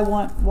would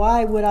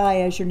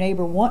I as your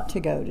neighbor want to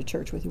go to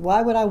church with you?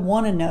 Why would I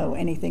want to know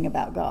anything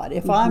about God?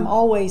 If I'm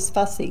always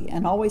fussy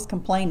and always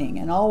complaining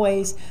and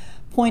always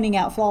pointing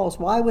out flaws,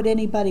 why would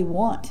anybody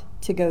want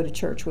to go to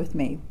church with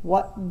me?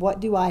 What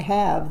do I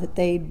have that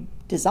they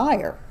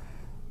desire,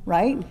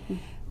 right?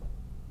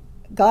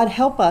 God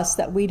help us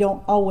that we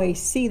don't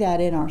always see that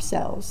in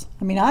ourselves.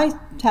 I mean, I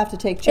have to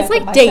take check.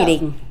 It's like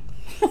dating.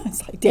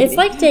 It's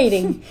like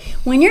dating.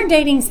 When you're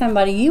dating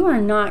somebody, you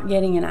are not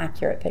getting an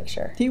accurate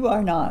picture. You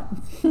are not.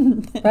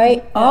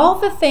 Right? All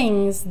the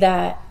things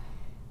that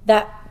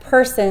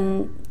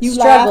person you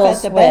struggles laugh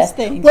at the with. best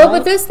things, well, right?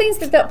 but those things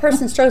that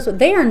person struggles with,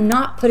 they are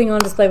not putting on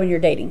display when you're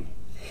dating.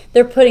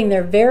 They're putting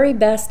their very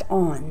best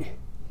on.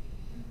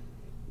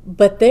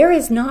 But there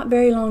is not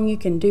very long you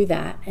can do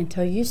that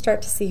until you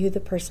start to see who the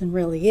person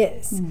really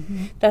is.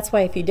 Mm-hmm. That's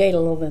why if you date a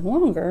little bit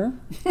longer,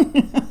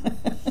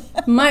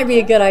 might be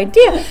a good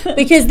idea.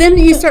 Because then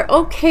you start,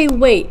 okay,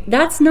 wait,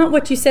 that's not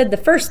what you said the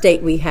first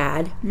date we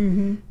had.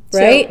 Mm-hmm.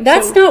 Right?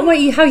 That's not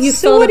how you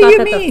felt about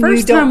that the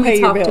first time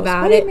we talked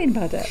about it. What do you mean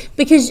by that?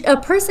 Because a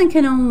person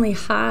can only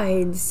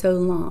hide so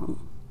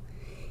long.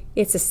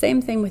 It's the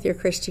same thing with your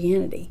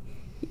Christianity.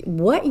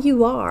 What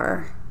you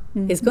are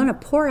is going to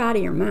pour out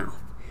of your mouth.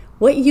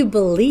 What you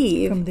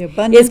believe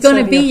is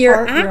going to be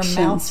your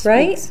actions,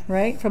 right? Speaks,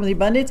 right? From the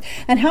abundance.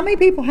 And how many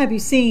people have you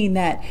seen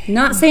that?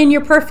 Not saying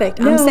you're perfect.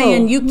 I'm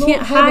saying you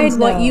can't hide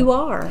what you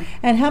are.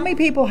 And how many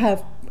people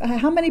have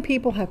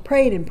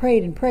prayed and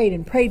prayed and prayed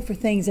and prayed for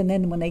things, and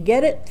then when they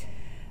get it,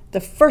 the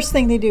first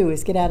thing they do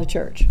is get out of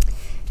church?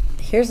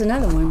 Here's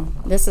another one.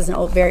 This is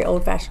very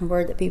old-fashioned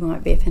word that people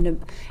might be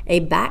offended.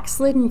 A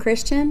backslidden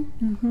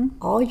Christian,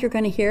 all you're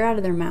going to hear out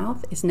of their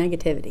mouth is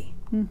negativity.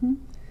 Mm-hmm.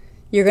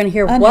 You're going to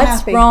hear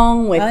what's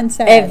wrong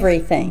with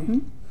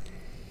everything.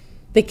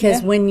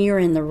 Because when you're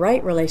in the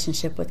right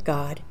relationship with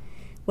God,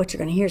 what you're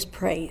going to hear is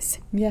praise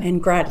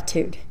and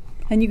gratitude.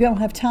 And you don't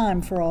have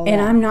time for all that. And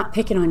I'm not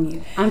picking on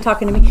you. I'm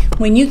talking to me.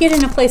 When you get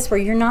in a place where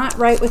you're not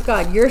right with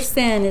God, your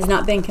sin has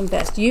not been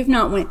confessed. You've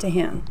not went to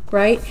Him,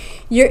 right?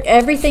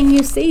 Everything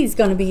you see is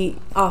going to be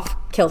off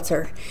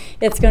kilter.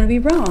 It's going to be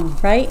wrong,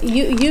 right?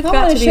 You've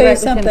got to be right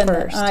with Him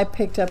first. I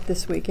picked up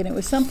this week, and it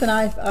was something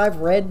I've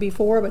read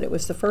before, but it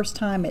was the first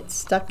time it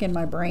stuck in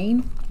my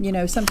brain. You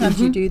know,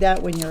 sometimes you do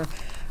that when you're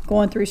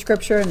going through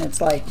Scripture, and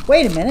it's like,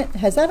 wait a minute,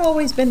 has that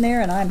always been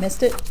there and I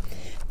missed it?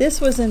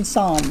 This was in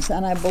Psalms,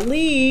 and I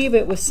believe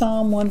it was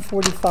Psalm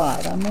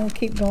 145. I'm going to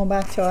keep going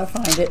back till I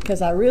find it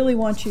because I really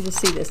want you to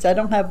see this. I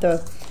don't have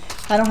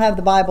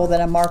the Bible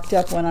that I marked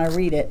up when I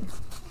read it.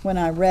 When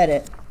I read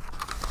it,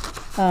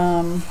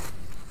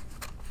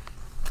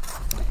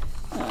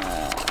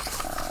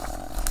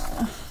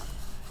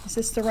 is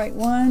this the right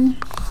one?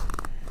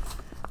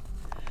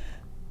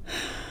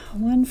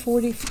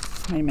 140. Wait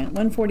a minute.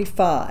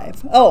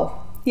 145.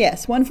 Oh,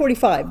 yes,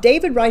 145.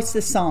 David writes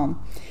this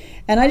psalm.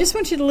 And I just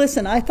want you to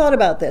listen. I thought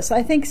about this.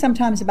 I think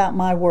sometimes about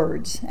my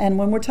words. And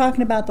when we're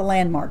talking about the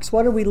landmarks,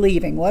 what are we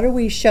leaving? What are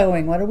we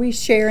showing? What are we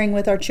sharing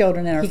with our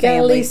children and our family? You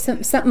got to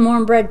leave something more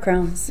in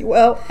breadcrumbs.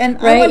 Well, and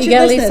right? I want you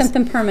got to leave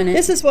something permanent.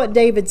 This is what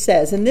David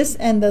says. And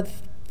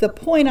the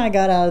point I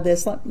got out of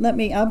this, I'm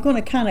going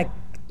to kind of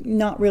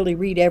not really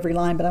read every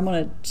line, but I'm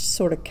going to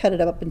sort of cut it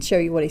up and show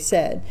you what he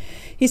said.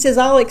 He says,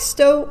 I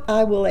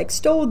will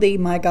extol thee,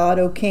 my God,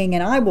 O King,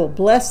 and I will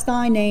bless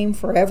thy name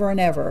forever and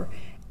ever.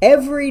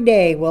 Every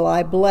day will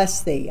I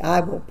bless thee.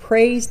 I will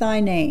praise thy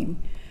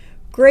name.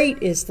 Great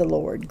is the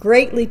Lord,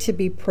 greatly to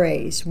be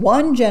praised.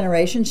 One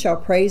generation shall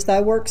praise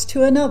thy works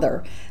to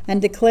another, and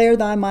declare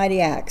thy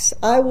mighty acts.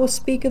 I will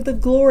speak of the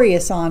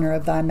glorious honor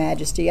of thy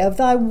majesty, of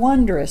thy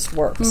wondrous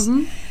works.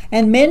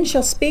 And men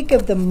shall speak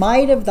of the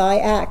might of thy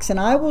acts, and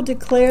I will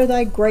declare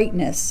thy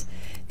greatness.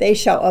 They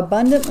shall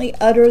abundantly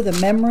utter the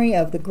memory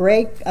of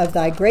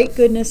thy great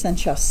goodness, and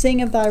shall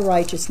sing of thy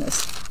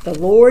righteousness. The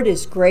Lord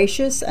is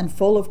gracious and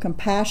full of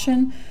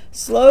compassion,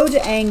 slow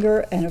to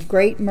anger, and of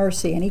great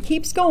mercy. And he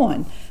keeps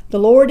going. The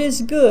Lord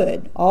is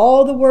good.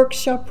 All the works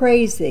shall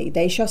praise thee.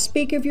 They shall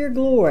speak of your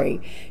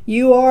glory.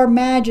 You are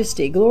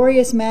majesty,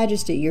 glorious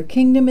majesty. Your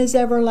kingdom is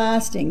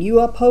everlasting. You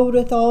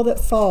upholdeth all that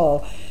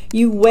fall.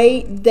 You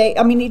wait.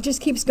 It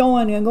just keeps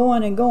going and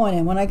going and going.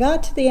 And when I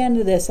got to the end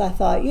of this, I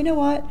thought, you know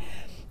what?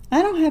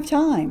 I don't have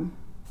time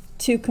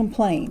to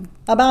complain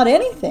about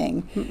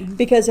anything.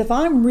 Because if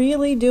I'm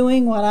really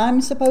doing what I'm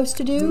supposed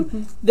to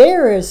do,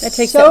 there is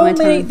so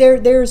many.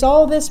 There's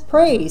all this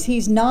praise.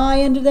 He's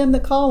nigh unto them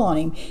that call on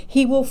him.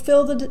 He will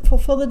fulfill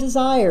the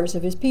desires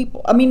of his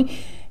people. I mean,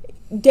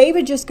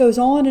 David just goes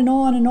on and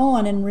on and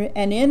on.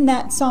 And in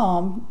that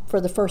psalm, for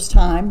the first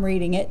time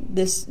reading it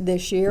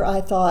this year,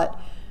 I thought,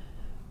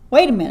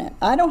 wait a minute,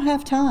 I don't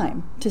have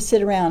time to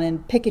sit around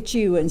and pick at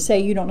you and say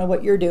you don't know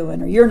what you're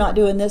doing, or you're not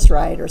doing this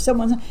right, or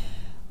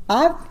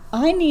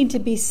I need to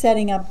be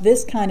setting up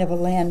this kind of a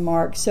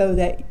landmark so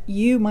that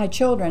you, my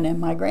children, and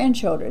my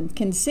grandchildren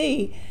can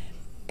see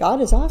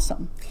God is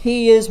awesome.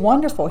 He is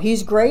wonderful.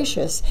 He's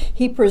gracious.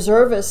 He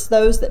preserveth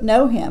those that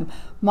know him.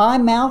 My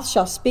mouth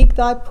shall speak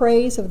thy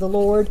praise of the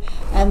Lord,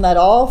 and let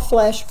all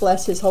flesh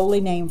bless his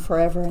holy name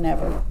forever and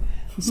ever.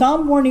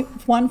 Psalm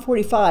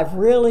 145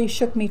 really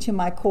shook me to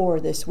my core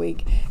this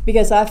week,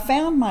 because I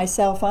found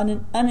myself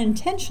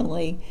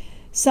unintentionally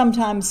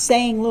sometimes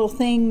saying little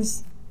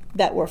things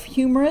that were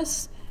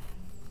humorous,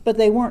 but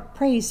they weren't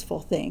praiseful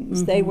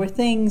things. They were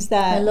things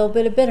that... A little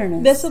bit of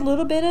bitterness. There's a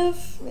little bit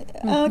of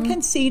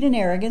conceit and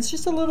arrogance,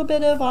 just a little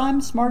bit of, I'm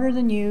smarter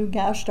than you,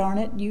 gosh darn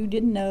it, you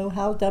didn't know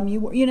how dumb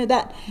you were,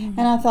 that.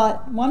 And I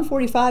thought,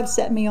 145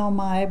 set me on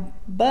my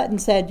butt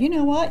and said, you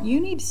know what, you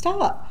need to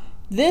stop.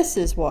 This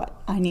is what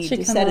I need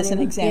to set as an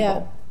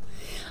example.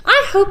 Yeah.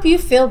 I hope you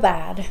feel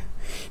bad.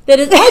 I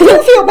do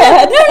feel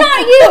bad. No, not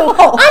you.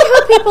 No. I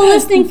hope people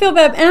listening feel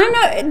bad. And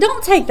I know,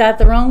 don't take that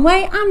the wrong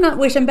way. I'm not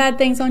wishing bad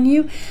things on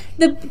you.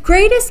 The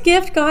greatest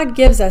gift God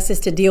gives us is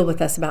to deal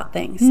with us about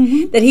things.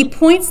 That He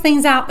points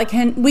things out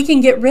that we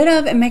can get rid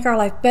of and make our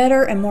life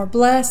better and more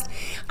blessed.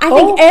 I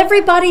think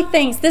everybody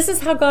thinks this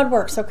is how God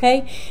works,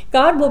 okay?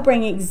 God will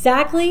bring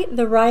exactly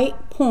the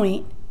right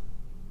point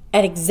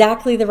at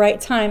exactly the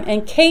right time.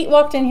 And Kate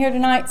walked in here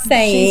tonight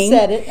saying... She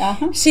said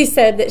it. She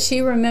said that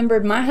she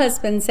remembered my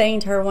husband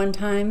saying to her one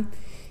time,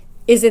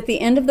 is it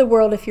the end of the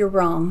world if you're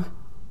wrong?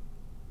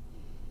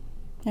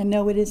 And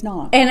no, it is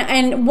not.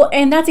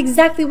 And that's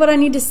exactly what I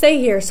need to say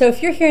here. So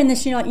if you're hearing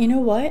this and you're like, you know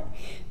what?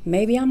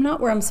 Maybe I'm not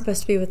where I'm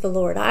supposed to be with the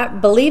Lord. I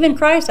believe in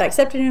Christ. I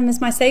accepted Him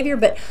as my Savior,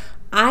 but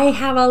I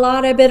have a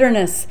lot of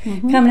bitterness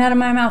coming out of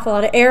my mouth, a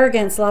lot of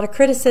arrogance, a lot of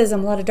criticism,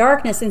 a lot of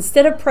darkness.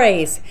 Instead of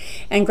praise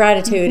and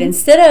gratitude,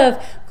 instead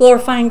of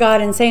glorifying God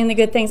and saying the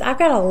good things, I've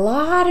got a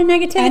lot of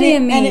negativity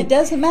in me. And it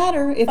doesn't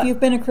matter if you've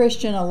been a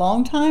Christian a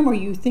long time or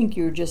you think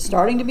you're just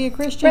starting to be a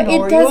Christian.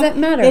 Right, it doesn't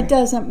matter. It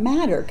doesn't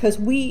matter because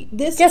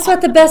Guess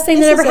what? The best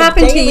thing that ever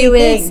happened to you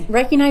is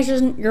recognize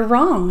you're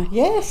wrong.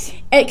 Yes.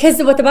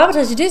 Because what the Bible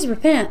tells you to do is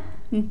repent.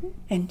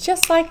 And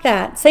just like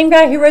that, same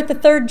guy who wrote the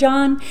 3rd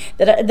John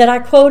that I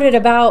quoted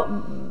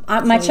about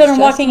my children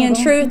walking in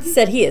truth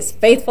said He is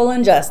faithful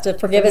and just to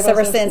forgive us of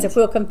our sins if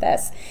we'll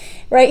confess.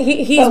 Right?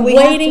 He's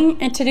waiting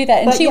to do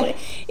that. And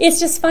it's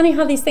just funny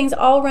how these things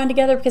all run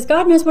together because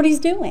God knows what He's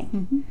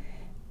doing.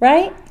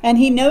 Right? And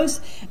He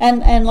knows,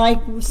 and like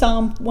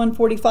Psalm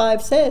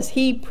 145 says,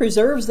 He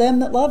preserves them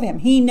that love Him.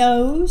 He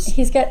knows.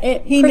 He's got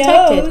it protected. He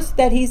knows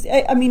that He's,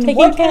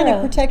 what kind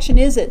of protection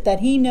is it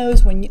that He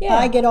knows when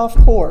I get off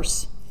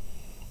course,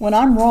 when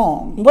I'm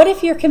wrong? What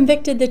if you're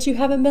convicted that you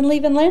haven't been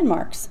leaving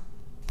landmarks?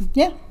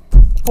 Yeah.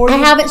 I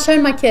haven't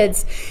shown my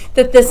kids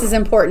that this is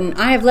important.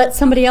 I have let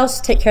somebody else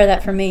take care of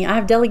that for me. I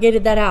have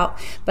delegated that out.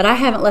 But I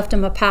haven't left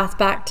them a path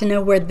back to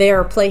know where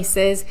their place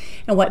is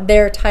and what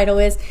their title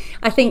is.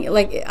 I think,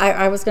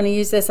 I was going to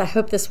use this. I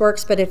hope this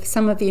works. But if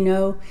some of you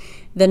know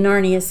the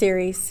Narnia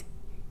series,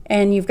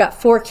 and you've got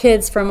 4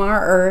 kids from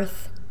our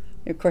Earth,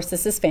 of course,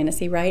 this is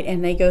fantasy, right?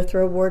 And they go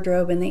through a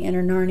wardrobe and they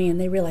enter Narnia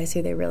and they realize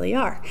who they really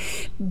are.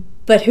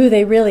 But who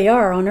they really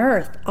are on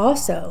Earth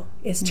also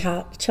is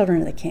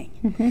children of the King.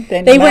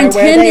 They were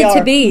intended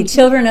to be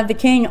children of the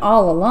King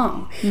all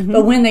along.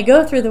 But when they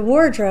go through the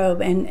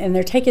wardrobe and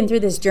they're taken through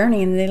this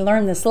journey and they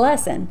learn this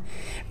lesson,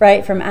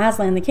 right, from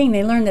Aslan the King,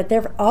 they learn that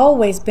there have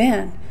always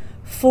been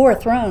 4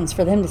 thrones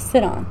for them to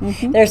sit on.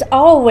 There's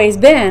always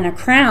been a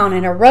crown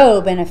and a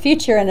robe and a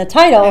future and a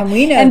title. And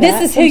we know and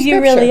this is who you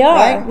really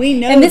are. Right? We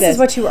know and this is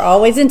what you were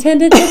always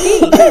intended to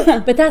be.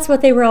 But that's what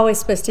they were always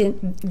supposed to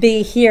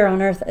be here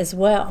on earth as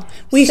well.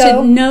 We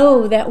should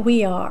know that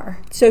we are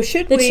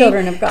the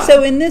children of God.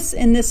 So in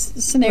this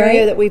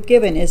scenario that we've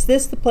given, is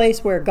this the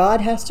place where God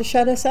has to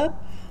shut us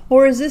up?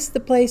 Or is this the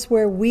place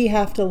where we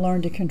have to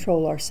learn to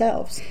control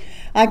ourselves?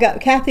 I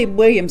got Kathy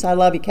Williams. I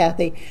love you,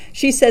 Kathy.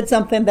 She said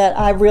something that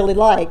I really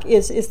like.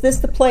 Is this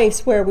the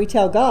place where we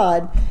tell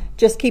God,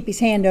 just keep His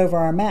hand over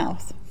our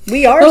mouth?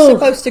 We are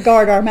supposed to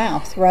guard our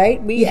mouth,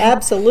 right? We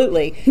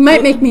absolutely. You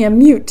might make me a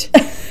mute.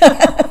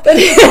 But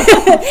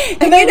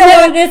you know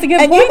what? It's a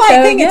good point.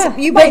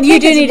 You might think you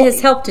do need His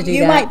help to do that.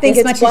 You might think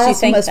it's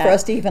blasphemous for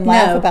us to even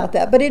laugh about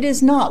that, but it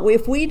is not.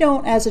 If we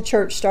don't, as a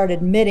church, start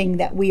admitting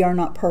that we are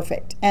not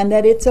perfect and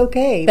that it's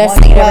okay, best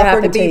thing ever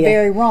happened to be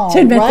very wrong, to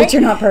admit that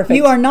you're not perfect.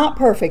 You are not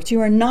perfect. You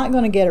are not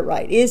going to get it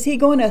right. Is He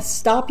going to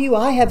stop you?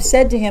 I have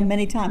said to Him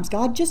many times,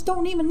 God, just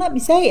don't even let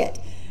me say it.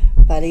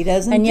 But He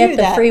doesn't do that. And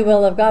yet the free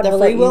will of God will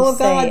let you say it. The free will of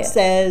God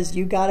says,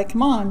 you got to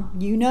come on,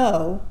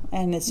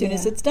 and as soon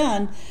as it's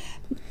done.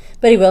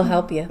 But He will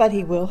help you. But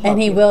He will help you.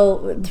 And He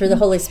will, through the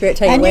Holy Spirit,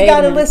 tell you, and you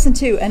got to listen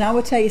to, and I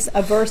will tell you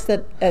a verse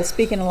that,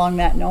 speaking along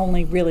that, and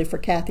only really for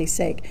Kathy's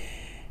sake,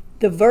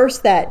 the verse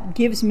that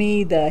gives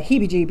me the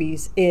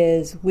heebie-jeebies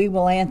is, we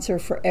will answer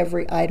for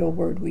every idle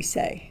word we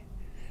say.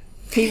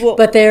 He will,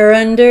 but they're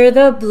under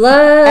the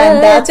blood.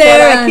 And that's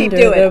what I keep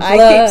doing.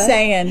 I keep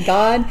saying,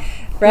 God,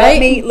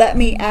 right? Let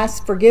me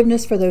ask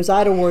forgiveness for those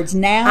idle words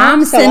now.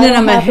 I'm sending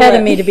them ahead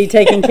of me to be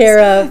taken care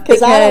of.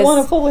 Because I don't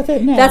want to fool with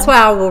it now. That's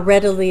why I will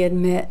readily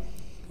admit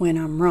when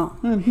I'm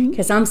wrong.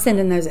 Because I'm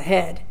sending those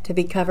ahead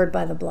to be covered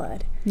by the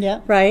blood.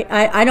 Yeah. Right?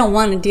 I don't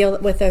want to deal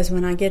with those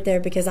when I get there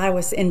because I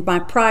was, in my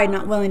pride,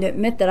 not willing to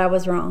admit that I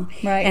was wrong.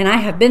 Right. And I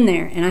have been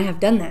there and I have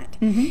done that.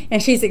 Mm-hmm.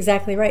 And she's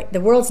exactly right. The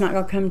world's not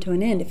going to come to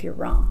an end if you're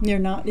wrong. You're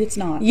not. It's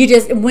not. You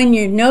just, when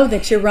you know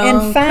that you're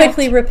wrong,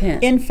 quickly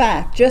repent. In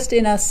fact, just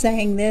in us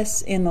saying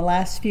this in the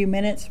last few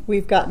minutes,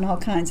 we've gotten all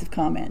kinds of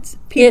comments.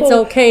 It's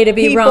okay to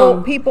be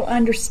wrong. People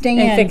understand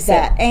and fix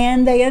that. it.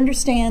 And they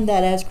understand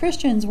that as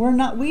Christians,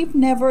 we've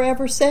never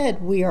ever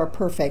said we are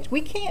perfect.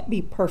 We can't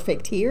be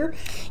perfect here.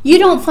 You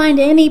don't find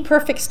any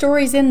perfect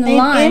stories in the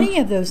line. Any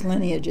of those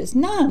lineages.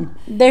 None.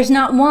 There's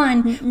not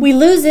one. We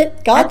lose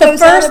it God at the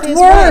goes out first of his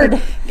word.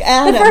 way.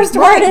 Adam, The first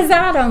right. word is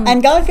Adam.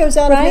 And God goes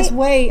out of his Right?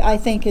 way, I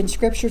think, in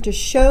Scripture to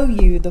show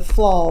you the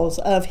flaws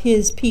of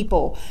his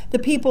people. The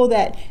people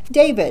that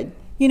David,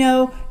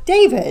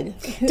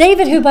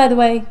 David, who, by the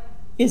way,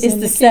 is in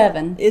the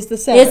seven. Is the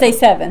seven. Is a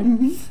seven.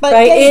 Mm-hmm. But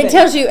right? David, It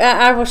tells you,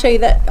 I will show you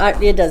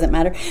that. It doesn't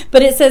matter.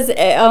 But it says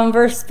on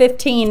verse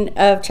 15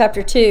 of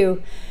chapter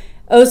 2,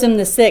 Ozem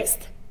the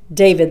sixth,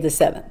 David the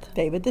seventh.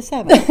 David the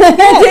seventh.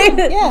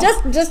 David, yeah.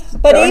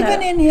 Just But throwing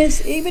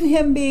even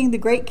him being the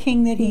great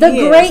king that he the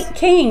is. great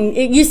king.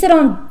 You sit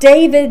on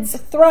David's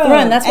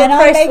throne. That's what and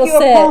Christ I make will you a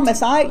sit.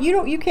 promise.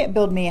 You can't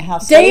build me a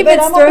house.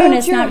 David's I'm throne build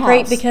is your not house.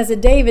 great because of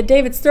David.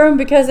 David's throne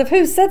because of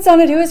who sits on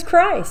it, who is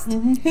Christ.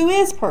 Mm-hmm. Who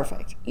is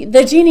perfect.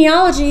 The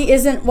genealogy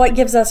isn't what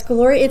gives us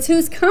glory. It's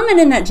who's coming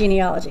in that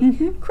genealogy.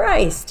 Mm-hmm.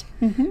 Christ.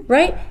 Mm-hmm.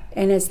 Right?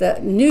 And as the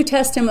New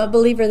Testament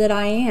believer that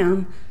I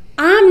am,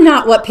 I'm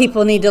not what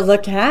people need to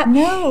look at.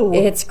 No.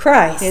 It's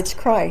Christ. It's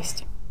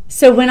Christ.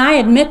 So when I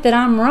admit that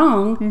I'm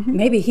wrong,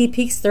 maybe he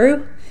peeks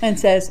through. And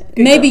says,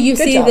 Maybe job. you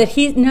Good see job.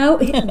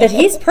 that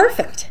he's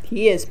perfect.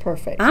 He is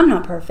perfect. I'm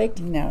not perfect.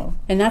 No.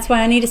 And that's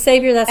why I need a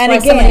Savior. That's And why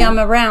again- somebody I'm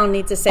around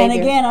needs a Savior.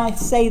 And again, I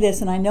say this,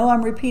 and I know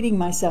I'm repeating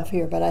myself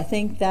here, but I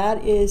think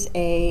that is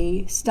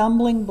a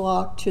stumbling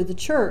block to the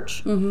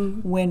church.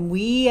 Mm-hmm. When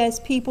we,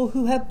 as people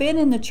who have been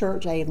in the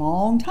church a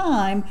long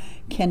time,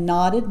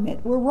 cannot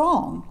admit we're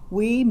wrong.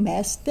 We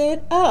messed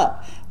it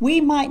up. We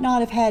might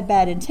not have had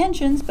bad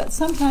intentions, but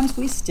sometimes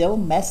we still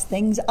mess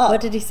things up. What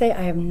did he say?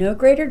 I have no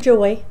greater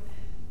joy,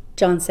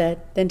 John said,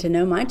 than to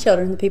know my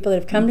children, the people that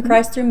have come to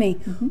Christ through me,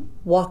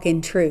 walk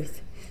in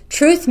truth.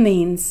 Truth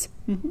means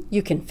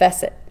you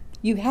confess it.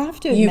 You have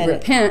to You admit it.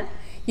 repent.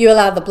 You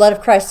allow the blood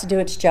of Christ to do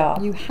its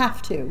job. You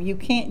have to. You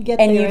can't get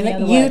And there any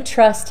other you way.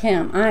 trust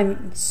him.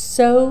 I'm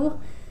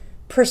so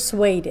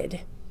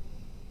persuaded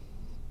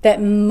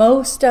that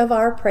most of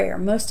our prayer,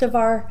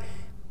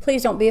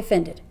 please don't be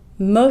offended,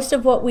 most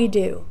of what we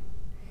do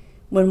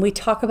when we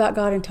talk about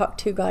God and talk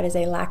to God is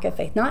a lack of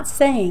faith. Not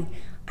saying,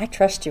 I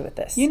trust you with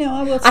this.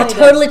 I will say I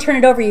totally turn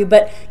it over to you,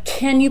 but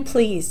can you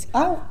please?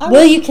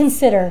 Will you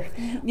consider?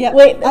 Yeah,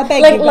 Wait, I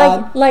beg like, you,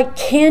 God. Like,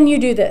 can you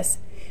do this?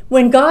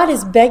 When God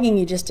is begging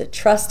you just to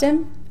trust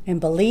him and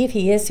believe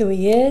he is who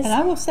he is. And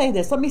I will say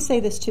this. Let me say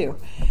this too.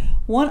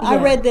 I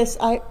read this.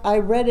 I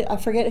read it. I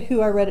forget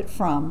who I read it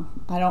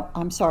from.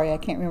 I'm sorry. I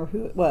can't remember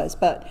who it was.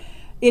 But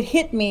it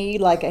hit me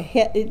like a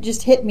hit. It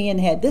just hit me in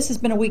the head. This has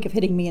been a week of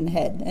hitting me in the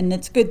head, and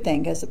it's a good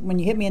thing because when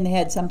you hit me in the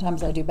head,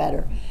 sometimes I do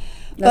better.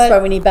 That's why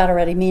we need battle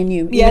ready, me and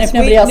you. Yes,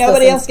 even if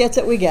nobody else else gets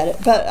it, we get it.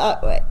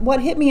 But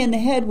what hit me in the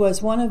head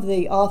was one of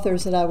the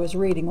authors that I was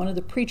reading, one of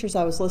the preachers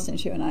I was listening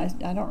to, and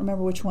I don't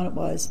remember which one it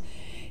was.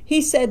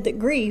 He said that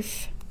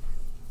grief,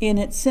 in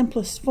its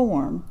simplest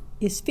form,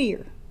 is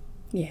fear.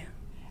 Yeah.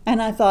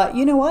 And I thought,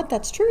 you know what?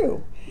 That's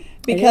true.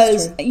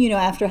 Because, true.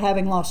 After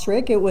having lost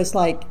Rick, it was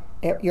like,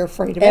 you're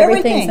afraid of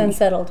Everything's everything.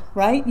 unsettled.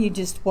 Right? You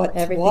just,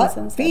 Everything's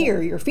unsettled.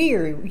 Fear, your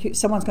fear.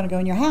 Someone's going to go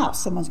in your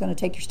house. Someone's going to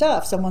take your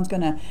stuff.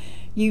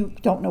 You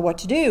don't know what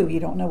to do. You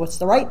don't know what's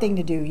the right thing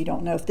to do. You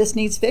don't know if this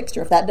needs fixed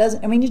or if that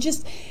doesn't.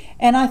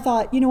 And I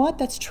thought, you know what?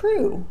 That's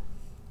true.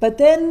 But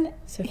then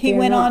he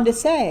went on to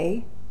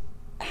say,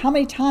 how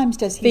many times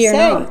does he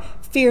say,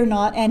 fear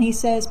not? And he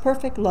says,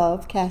 perfect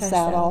love casts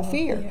out all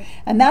fear.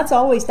 And that's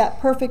always that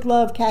perfect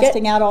love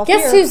casting out all fear.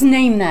 Guess whose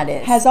name that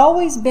is? Has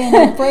always been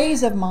a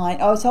phrase of mine.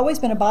 It's always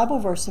been a Bible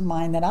verse of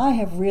mine that I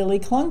have really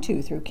clung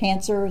to through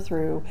cancer,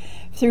 through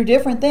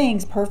different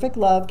things. Perfect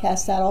love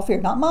casts out all fear.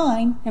 Not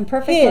mine. And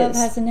perfect love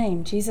has a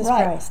name, Jesus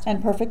Christ.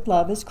 And perfect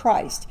love is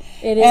Christ.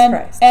 It is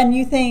Christ. And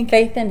you think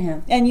faith in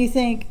him. And you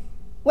think,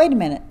 wait a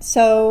minute.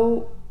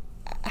 So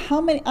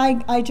how many?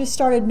 I just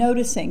started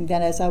noticing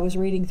that as I was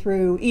reading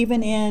through,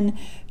 even in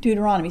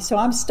Deuteronomy. So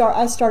I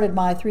started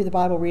my Through the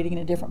Bible reading in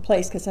a different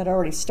place because I'd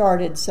already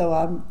started. So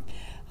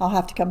I'll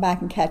have to come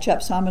back and catch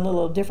up. So I'm in a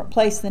little different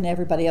place than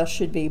everybody else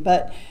should be.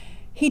 But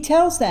he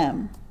tells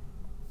them,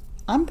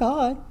 "I'm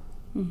God.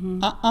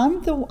 Mm-hmm.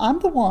 I'm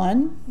the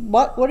one.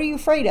 What are you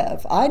afraid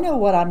of? I know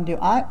what I'm doing.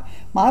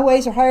 My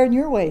ways are higher than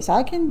your ways.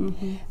 I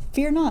can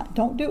fear not.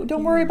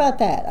 Don't worry about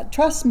that.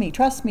 Trust me.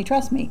 Trust me.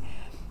 Trust me."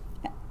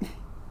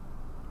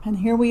 And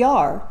here we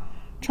are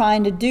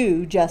trying to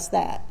do just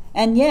that.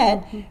 And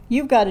yet,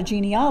 you've got a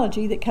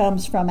genealogy that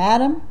comes from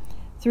Adam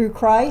through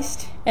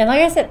Christ. And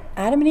like I said,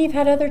 Adam and Eve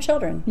had other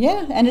children.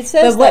 Yeah, and it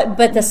says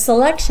but the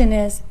selection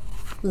is,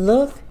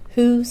 look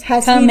who's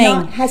Has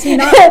coming. Has he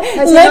not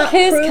Look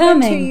who's proven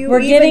coming. to you,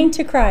 We're getting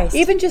to Christ.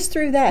 Even just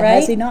through that, Right?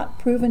 has he not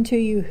proven to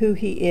you who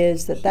he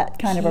is, that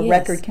kind of a He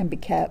record is. can be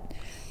kept?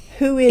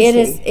 Who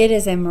is he? It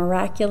is a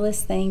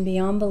miraculous thing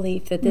beyond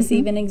belief that this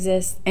even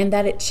exists, and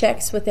that it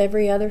checks with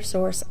every other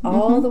source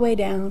all the way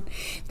down.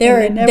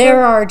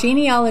 There are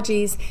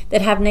genealogies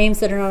that have names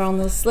that are not on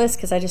this list,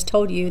 because I just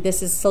told you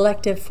this is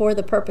selective for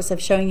the purpose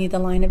of showing you the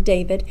line of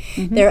David.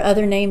 There are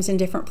other names in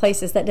different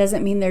places. That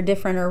doesn't mean they're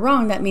different or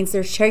wrong. That means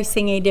they're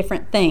chasing a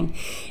different thing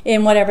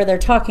in whatever they're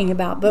talking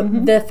about.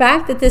 But the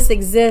fact that this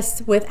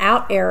exists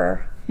without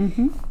error,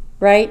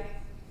 right,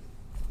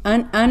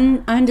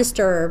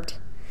 undisturbed,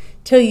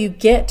 till you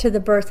get to the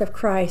birth of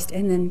Christ,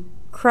 and then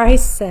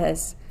Christ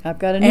says, I've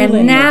got a new and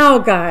lineage. now,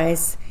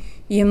 guys,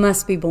 you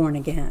must be born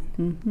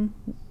again.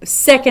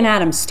 Second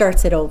Adam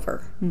starts it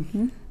over.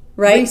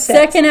 Right? Reset.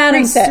 Second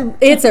Adam, Reset.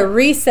 it's a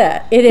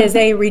reset. It is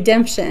a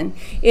redemption.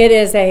 It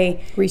is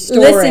a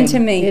Restoring. Listen to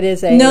me. It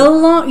is a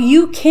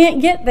you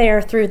can't get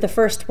there through the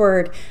first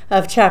word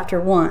of chapter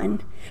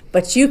 1,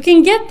 but you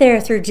can get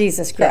there through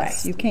Jesus Christ.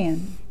 Yes, you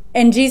can.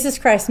 And Jesus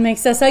Christ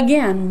makes us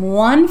again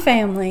one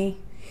family,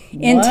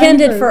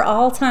 intended group. for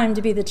all time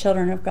to be the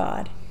children of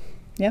God.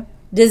 Yep.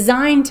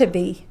 Designed to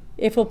be,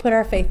 if we'll put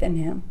our faith in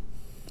Him.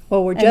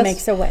 Well, And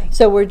makes a way.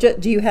 So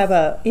do you have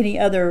any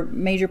other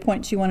major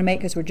points you want to make?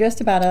 Because we're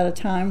just about out of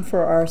time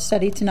for our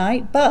study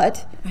tonight.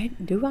 But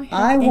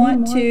I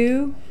want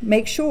to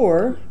make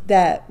sure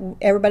that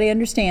everybody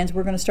understands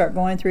we're going to start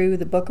going through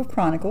the book of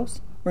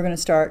Chronicles. We're going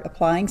to start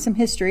applying some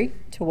history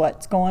to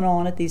what's going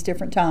on at these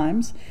different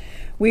times.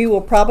 We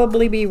will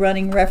probably be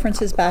running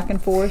references back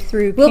and forth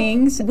through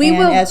Kings and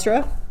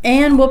Ezra.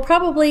 And we'll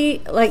probably,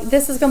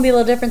 this is going to be a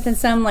little different than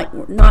some,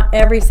 not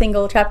every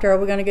single chapter are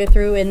we going to go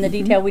through in the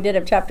detail we did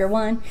of chapter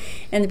 1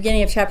 and the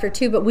beginning of chapter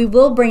 2, but we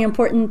will bring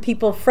important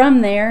people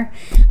from there,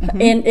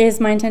 and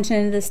is my intention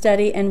in the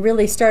study, and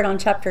really start on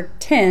chapter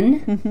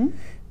 10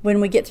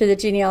 when we get through the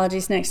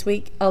genealogies next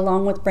week,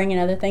 along with bringing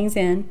other things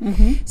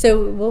in.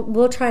 So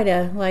we'll try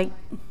to,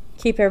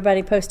 keep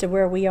everybody posted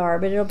where we are,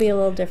 but it'll be a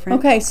little different.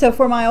 Okay, so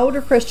for my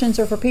older Christians,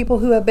 or for people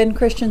who have been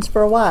Christians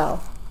for a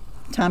while,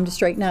 time to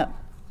straighten up.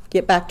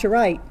 Get back to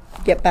right.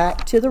 Get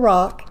back to the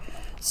rock.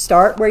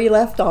 Start where you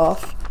left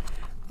off.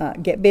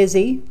 Get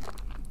busy.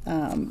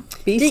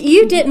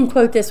 You didn't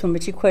quote this one,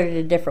 but you quoted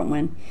a different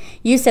one.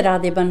 You said, out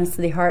of the abundance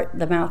of the heart,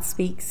 the mouth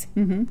speaks.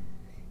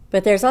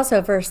 But there's also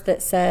a verse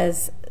that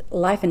says,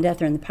 life and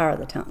death are in the power of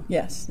the tongue.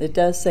 Yes, it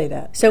does say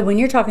that. So when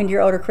you're talking to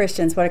your older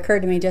Christians, what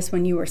occurred to me just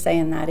when you were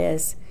saying that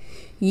is,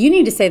 you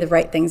need to say the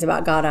right things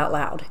about God out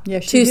loud.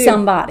 Yes, you do.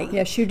 Somebody.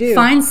 Yes, you do.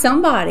 Find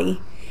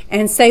somebody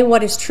and say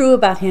what is true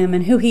about him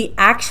and who he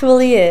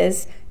actually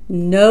is.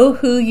 Know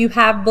who you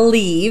have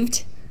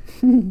believed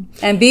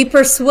and be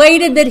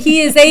persuaded that he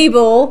is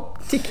able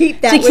to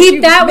keep that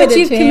which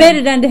you've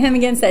committed unto him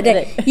against that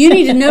day. You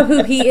need to know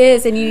who he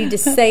is, and you need to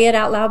say it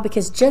out loud,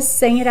 because just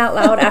saying it out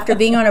loud after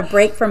being on a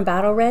break from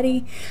battle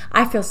ready,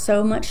 I feel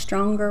so much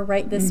stronger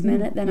right this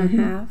minute than I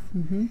have.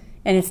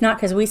 And it's not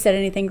because we said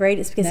anything great,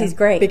 it's because he's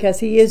great. Because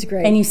he is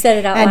great. And you said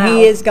it out loud. And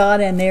he is God,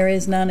 and there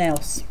is none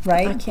else,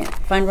 right? I can't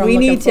find where I'm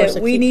looking for,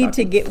 so we need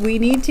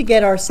to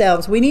get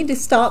ourselves, we need to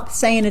stop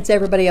saying it's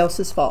everybody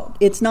else's fault.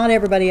 It's not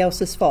everybody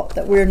else's fault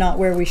that we're not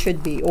where we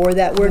should be, or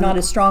that we're not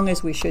as strong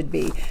as we should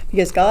be,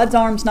 because God's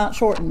arm's not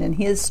shortened and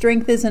his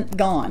strength isn't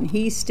gone.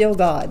 He's still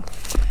God.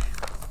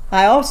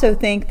 I also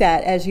think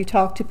that as you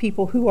talk to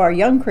people who are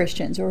young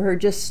Christians, or who are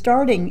just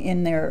starting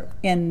in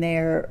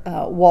their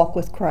walk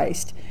with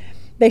Christ,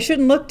 they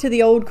shouldn't look to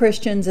the old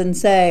Christians and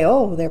say,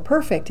 oh, they're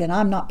perfect and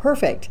I'm not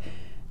perfect,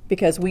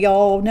 because we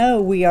all know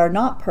we are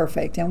not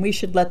perfect, and we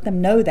should let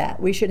them know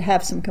that. We should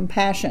have some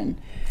compassion.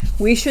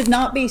 We should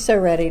not be so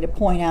ready to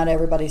point out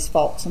everybody's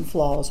faults and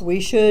flaws. We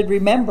should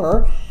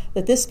remember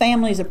that this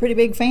family is a pretty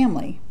big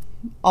family.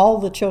 All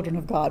the children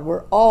of God,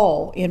 we're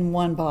all in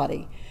one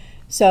body.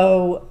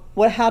 So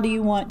what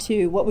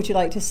would you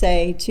like to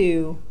say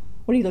to...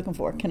 What are you looking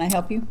for? Can I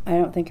help you? I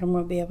don't think I'm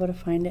going to be able to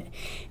find it.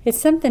 It's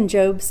something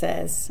Job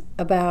says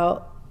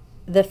about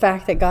the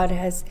fact that God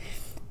has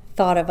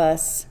thought of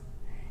us,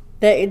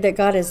 that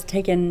God has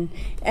taken,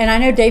 and I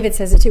know David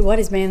says it too, what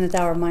is man that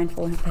thou art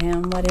mindful of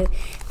him? What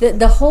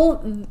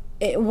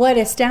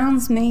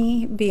astounds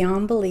me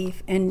beyond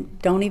belief, and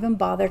don't even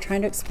bother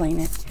trying to explain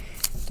it.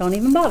 Don't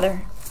even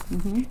bother.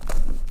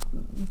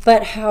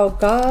 But how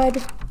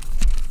God,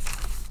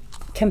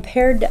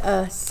 compared to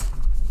us,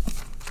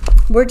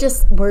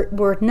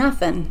 we're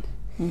nothing,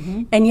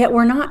 and yet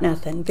we're not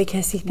nothing,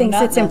 because he thinks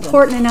it's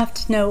important enough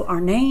to know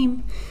our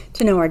name,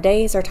 to know our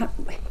days, our time.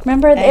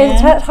 Remember, it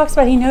talks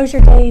about he knows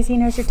your days, he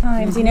knows your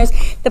times, he knows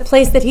the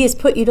place that he has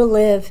put you to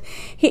live.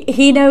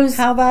 He knows.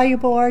 How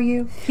valuable are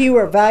you? You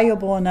are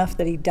valuable enough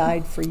that he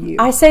died for you.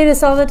 I say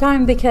this all the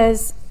time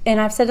because,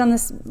 and I've said on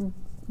this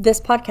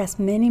podcast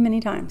many, many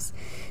times.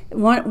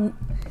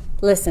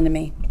 Listen to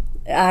me.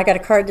 I got a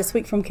card this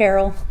week from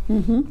Carol.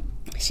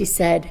 She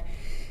said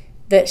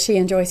that she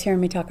enjoys hearing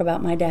me talk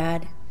about my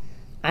dad.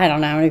 I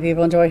don't know how many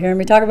people enjoy hearing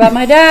me talk about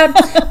my dad,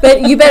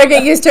 but you better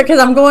get used to it because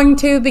I'm going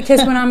to,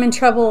 because when I'm in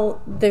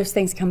trouble, those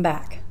things come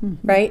back,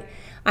 right?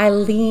 I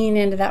lean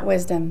into that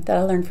wisdom that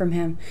I learned from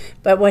him.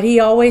 But what he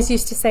always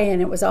used to say,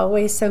 and it was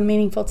always so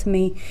meaningful to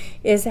me,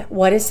 is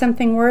what is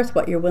something worth?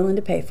 What you're willing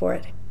to pay for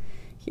it.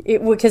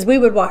 Because we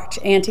would watch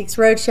Antiques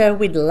Roadshow,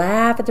 we'd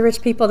laugh at the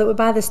rich people that would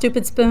buy the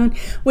stupid spoon.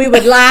 We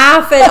would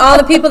laugh at all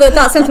the people that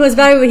thought something was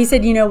valuable. He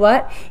said, you know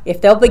what?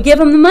 If they'll give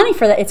them the money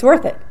for that, it's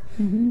worth it.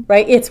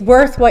 Right? It's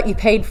worth what you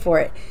paid for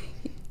it.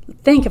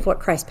 Think of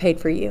what Christ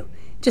paid for you.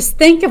 Just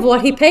think of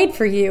what he paid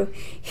for you.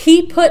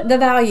 He put the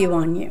value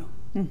on you.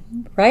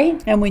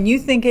 Right? And when you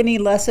think any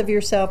less of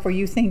yourself, or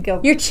you think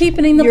of... You're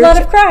cheapening the blood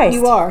of Christ.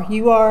 You are.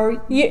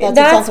 That's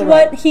that's exactly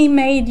what right. he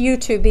made you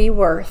to be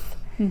worth.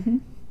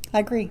 I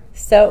agree.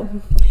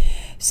 So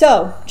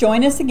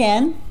join us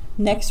again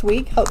next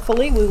week.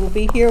 Hopefully we will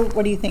be here.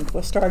 What do you think?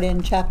 We'll start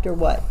in chapter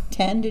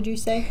 10, did you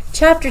say?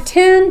 Chapter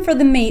 10 for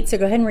the meat, so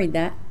go ahead and read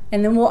that.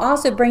 And then we'll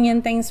also bring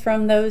in things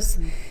from those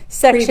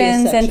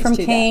sections and from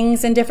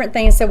Kings and different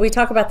things. So we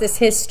talk about this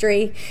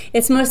history.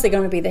 It's mostly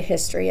going to be the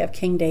history of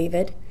King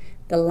David.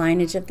 The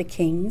lineage of the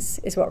kings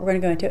is what we're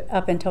going to go into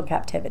up until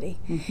captivity.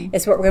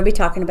 It's what we're going to be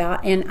talking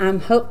about.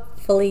 And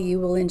hopefully you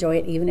will enjoy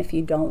it even if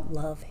you don't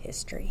love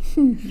history.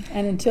 And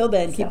until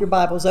then, keep your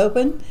Bibles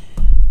open.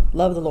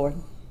 Love the Lord.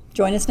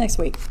 Join us next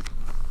week.